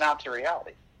 And it's not the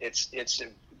reality. It's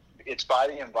by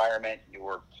the environment you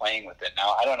were playing with it.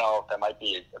 Now, I don't know if that might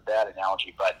be a bad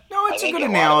analogy, but no, it's a good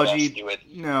analogy.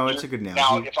 It's a good analogy.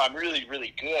 Now, if I'm really,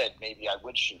 really good, maybe I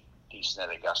would shoot decent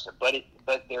at Augusta. But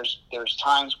there's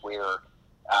times where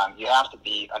you have to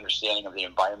be understanding of the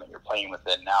environment you're playing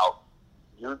within. Now,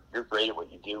 you're great at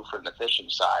what you do from the fishing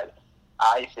side.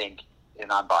 I think,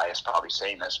 and I'm biased probably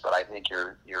saying this, but I think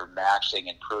you're maxing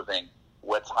and proving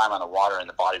what time on the water and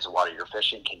the bodies of water you're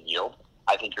fishing can yield.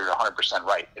 I think you're 100%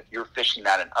 right. If you're fishing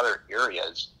that in other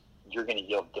areas, you're going to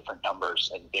yield different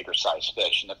numbers and bigger size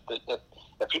fish. And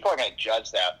if people are going to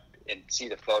judge that and see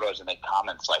the photos and make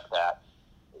comments like that,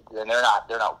 then they're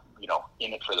not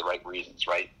in it for the right reasons,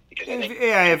 right? Because I think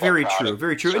very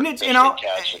true.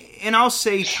 And I'll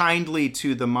say kindly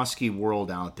to the musky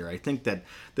world out there, I think that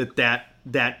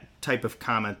type of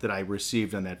comment that I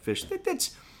received on that fish,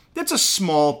 that's a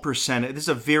small percentage. This is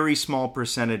a very small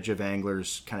percentage of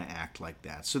anglers kind of act like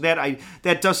that. So that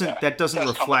doesn't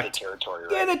reflect come with the territory,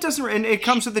 right? Yeah, that doesn't, and it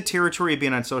comes with the territory of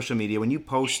being on social media. When you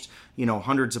post,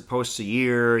 hundreds of posts a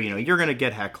year, you're going to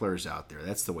get hecklers out there.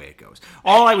 That's the way it goes.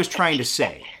 All I was trying to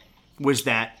say was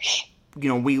that,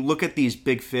 we look at these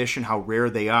big fish and how rare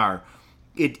they are.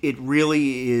 It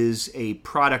really is a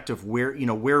product of where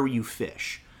you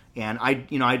fish. And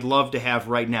I'd love to have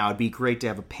right now. It'd be great to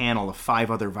have a panel of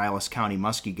 5 other Vilas County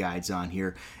muskie guides on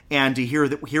here, and to hear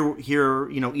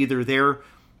either their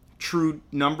true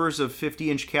numbers of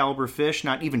 50-inch caliber fish,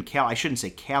 not even I shouldn't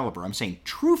say caliber, I'm saying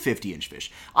true 50-inch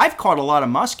fish. I've caught a lot of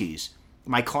muskies.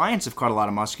 My clients have caught a lot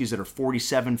of muskies that are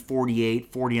 47,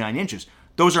 48, 49 inches.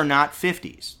 Those are not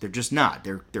 50s. They're just not.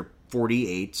 They're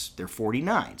 48s, they're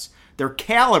 49s. They're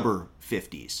caliber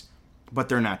 50s, but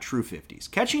they're not true 50s.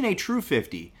 Catching a true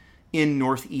 50 in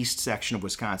northeast section of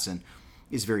Wisconsin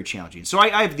is very challenging. So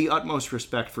I have the utmost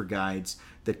respect for guides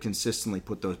that consistently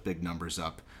put those big numbers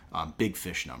up, big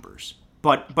fish numbers.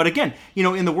 But again,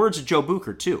 in the words of Joe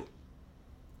Bucher too,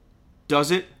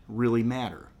 does it really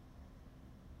matter?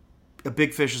 A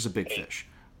big fish is a big fish.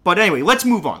 But anyway, let's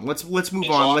move on. Let's move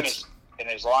on.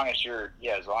 As long as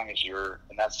you're,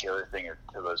 and that's the other thing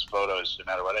to those photos,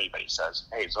 no matter what anybody says,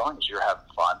 hey, as long as you're having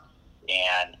fun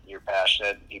and you're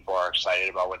passionate and people are excited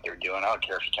about what they're doing, I don't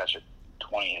care if you catch a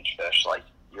 20-inch fish. Like,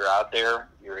 you're out there,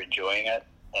 you're enjoying it,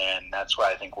 and that's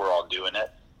why I think we're all doing it,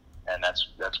 and that's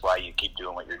why you keep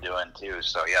doing what you're doing too.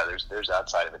 So yeah, there's that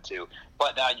side of it too.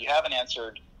 But now you haven't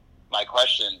answered my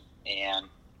question, and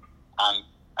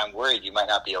I'm worried you might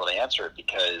not be able to answer it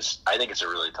because I think it's a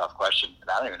really tough question, and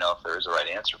I don't even know if there is a right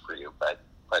answer for you. But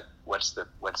what's the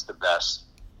best?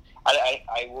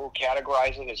 I will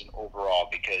categorize it as an overall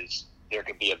because there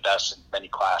could be a best in many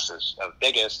classes of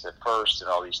biggest at first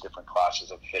and all these different classes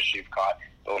of fish you've caught.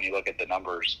 But when you look at the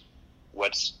numbers,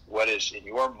 what is in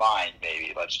your mind,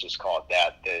 maybe let's just call it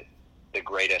that, the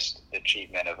greatest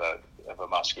achievement of a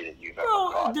muskie that you've ever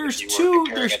caught? There's two.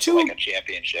 Like a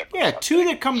championship. Yeah, two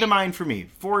that come to mind for me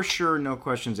for sure. No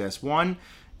questions asked. One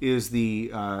is the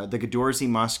Gadorsey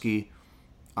muskie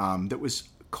that was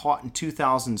caught in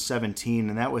 2017,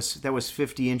 and that was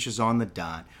 50 inches on the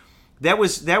dot. That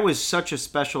was such a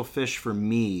special fish for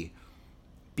me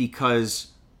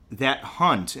because that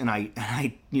hunt, and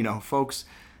I folks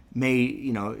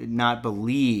may not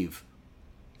believe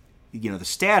the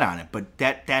stat on it, but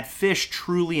that fish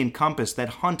truly encompassed, that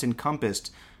hunt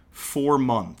encompassed 4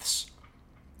 months.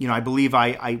 I believe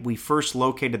we first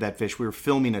located that fish. We were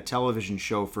filming a television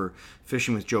show for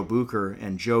Fishing with Joe Bucher,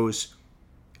 and Joe's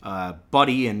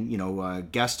buddy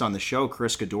and guest on the show,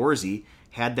 Chris Gadorsey,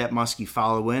 had that muskie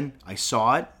follow in. I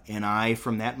saw it, and I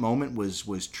from that moment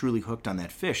was truly hooked on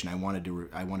that fish, and I wanted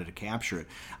to capture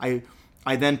it.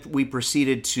 We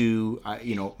proceeded to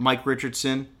Mike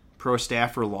Richardson, pro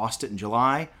staffer, lost it in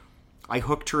July. I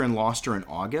hooked her and lost her in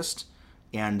August,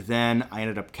 and then I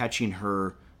ended up catching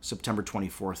her September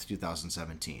 24th,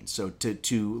 2017. So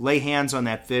to lay hands on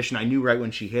that fish, and I knew right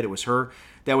when she hit it was her,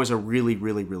 that was a really,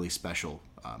 really, really special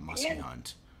muskie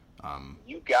hunt.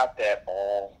 You got that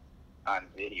all on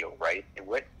video, right?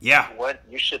 What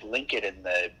you should link it in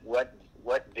the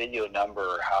what video number,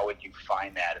 or how would you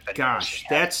find that if anyone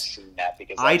hasn't seen that?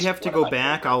 Because I'd have to go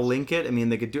back. I'll link it. I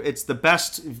mean, it's the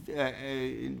best,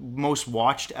 most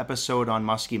watched episode on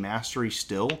Muskie Mastery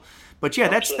still. But yeah,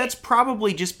 that's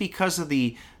probably just because of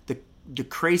the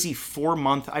crazy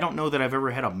 4-month. I don't know that I've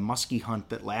ever had a muskie hunt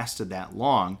that lasted that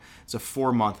long. It's a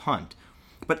 4-month hunt.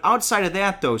 But outside of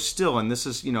that, though, still, and this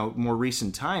is more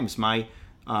recent times, my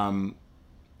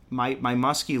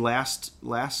muskie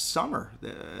last summer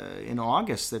in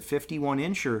August, that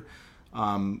 51-incher,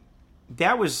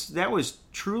 that was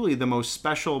truly the most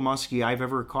special muskie I've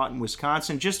ever caught in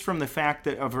Wisconsin, just from the fact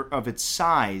that of its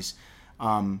size.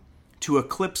 To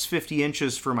eclipse 50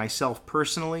 inches for myself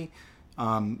personally,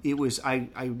 it was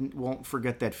I won't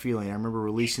forget that feeling. I remember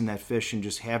releasing that fish and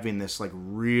just having this like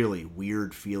really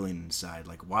weird feeling inside,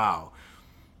 like wow,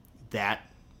 that.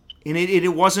 And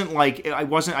it wasn't like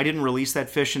I didn't release that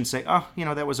fish and say, oh,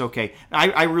 that was okay.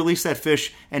 I released that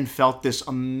fish and felt this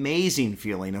amazing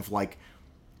feeling of like,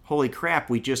 holy crap,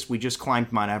 we just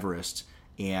climbed Mount Everest,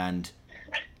 and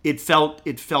it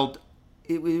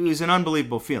was an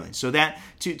unbelievable feeling. So that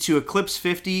to eclipse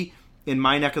 50 in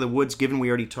my neck of the woods, given we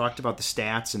already talked about the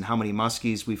stats and how many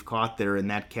muskies we've caught that are in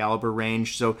that caliber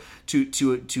range, so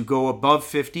to go above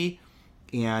 50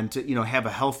 and to, have a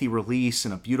healthy release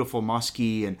and a beautiful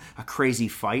muskie and a crazy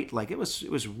fight, like it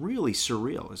was really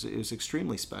surreal. It was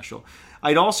extremely special.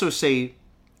 I'd also say,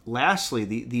 lastly,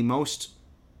 the most,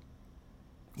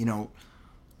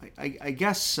 I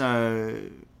guess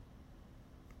the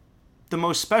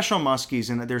most special muskies,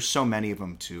 and there's so many of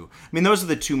them too. I mean, those are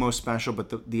the two most special,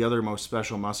 but the other most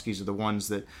special muskies are the ones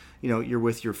that, you're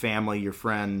with your family, your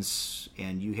friends,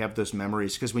 and you have those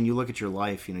memories. Because when you look at your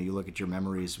life, you look at your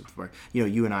memories with,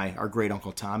 you and I, our great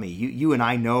Uncle Tommy, you and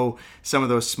I know some of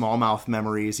those smallmouth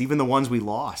memories, even the ones we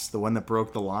lost, the one that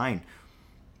broke the line.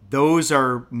 Those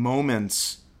are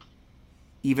moments,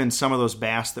 even some of those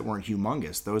bass that weren't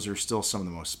humongous, those are still some of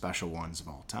the most special ones of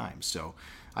all time. So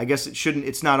I guess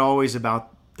it's not always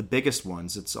about the biggest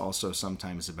ones. It's also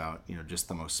sometimes about, just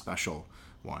the most special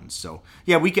ones. So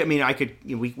yeah,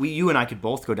 you and I could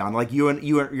both go down, like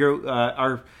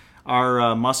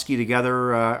our Musky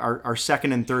together, our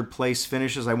second and third place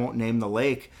finishes. I won't name the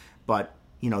lake, but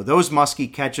those Musky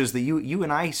catches that you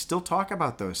and I still talk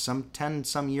about those some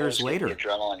years later. The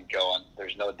adrenaline going.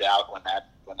 There's no doubt when that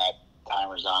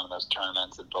timer's on in those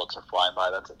tournaments and boats are flying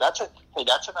by. That's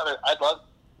another.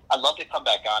 I'd love to come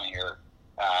back on here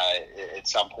at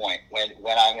some point when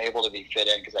I'm able to be fit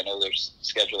in, because I know there's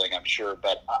scheduling, I'm sure,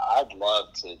 but I'd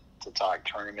love to talk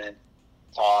tournament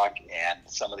talk and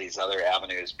some of these other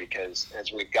avenues, because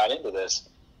as we've got into this,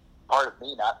 part of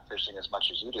me not fishing as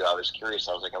much as you do, I was curious.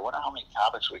 I was like, I wonder how many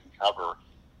topics we can cover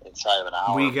inside of an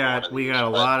hour. We got a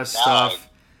lot of stuff.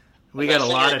 We got a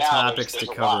lot of topics to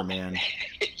cover, man.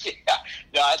 Yeah.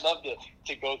 No, I'd love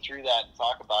to go through that and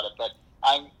talk about it, but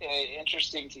I'm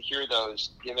interesting to hear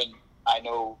those, given I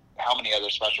know how many other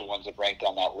special ones have ranked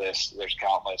on that list. There's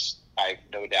countless, I have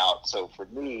no doubt. So for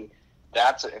me,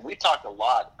 and we talked a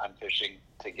lot on fishing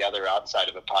together outside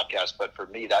of a podcast, but for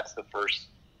me, that's the first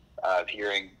of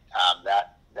hearing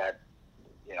that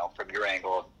from your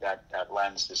angle, that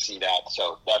lens, to see that.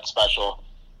 So that's special.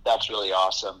 That's really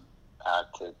awesome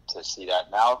to see that.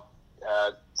 Now,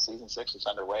 season 6 is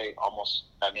underway almost.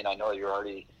 I mean, I know you're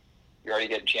already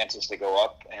getting chances to go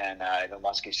up, and I know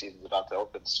Musky season's about to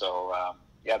open. So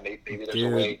maybe there's a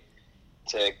way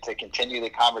to continue the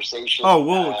conversation. Oh,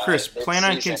 well, Chris, plan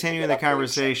on continuing the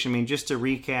conversation. I mean, just to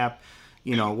recap,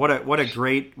 what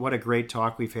a great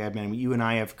talk we've had, man. You and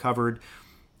I have covered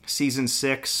season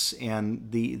 6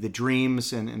 and the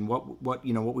dreams and what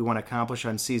we want to accomplish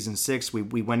on season 6.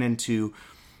 We went into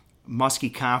musky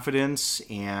confidence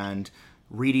and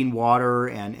reading water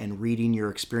and reading your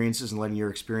experiences and letting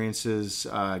your experiences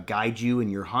guide you in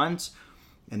your hunts.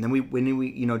 And then we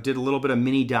did a little bit of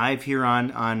mini dive here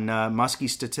on musky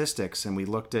statistics, and we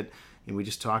looked at, and we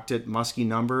just talked at musky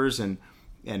numbers and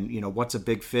what's a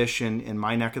big fish in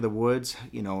my neck of the woods,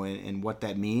 and what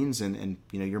that means, and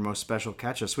your most special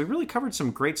catches. So we really covered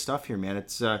some great stuff here, man.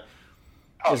 It's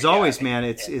always, man.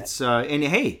 It's and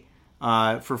hey.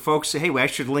 For folks, hey, we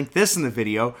actually link this in the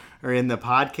video or in the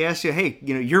podcast. Hey,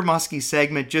 your musky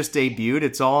segment just debuted.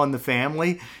 It's all in the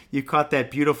family. You caught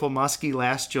that beautiful musky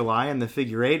last July in the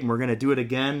figure 8, and we're going to do it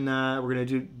again. We're going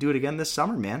to do it again this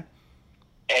summer, man.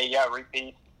 Hey, yeah,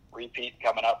 repeat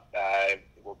coming up.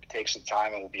 We'll take some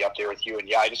time and we'll be up there with you. And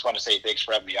yeah, I just want to say thanks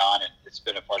for having me on, and it's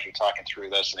been a pleasure talking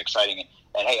through this and exciting.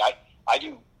 And hey,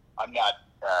 I'm not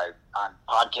on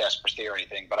podcast per se or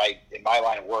anything, but in my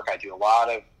line of work, I do a lot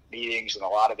of meetings and a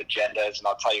lot of agendas, and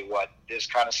I'll tell you what, this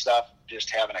kind of stuff, just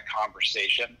having a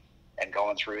conversation and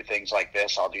going through things like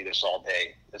this, I'll do this all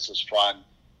day. This was fun.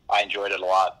 I enjoyed it a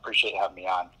lot. Appreciate having me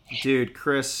on. Dude,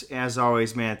 Chris, as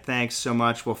always, man, thanks so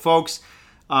much. Well, folks,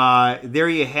 there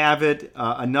you have it.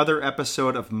 Another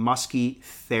episode of Musky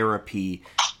Therapy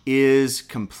is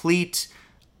complete.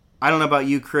 I don't know about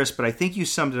you, Chris, but I think you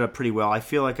summed it up pretty well. I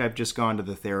feel like I've just gone to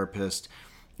the therapist.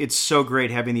 It's so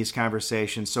great having these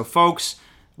conversations. So, folks,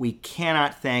 we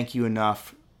cannot thank you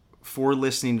enough for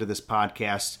listening to this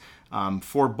podcast.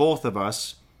 For both of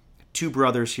us, two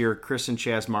brothers here, Chris and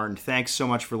Chaz Martin, thanks so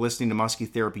much for listening to Musky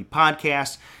Therapy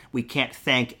Podcast. We can't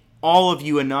thank all of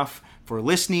you enough for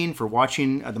listening, for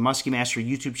watching the Musky Master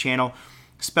YouTube channel.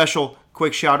 Special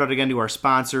quick shout out again to our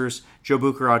sponsors, Joe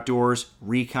Bucher Outdoors,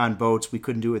 Recon Boats. We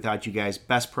couldn't do it without you guys.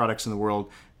 Best products in the world,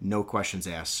 no questions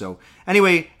asked. So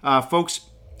anyway, folks,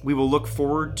 we will look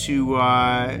forward to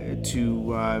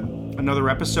another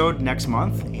episode next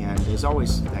month. And as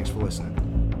always, thanks for listening.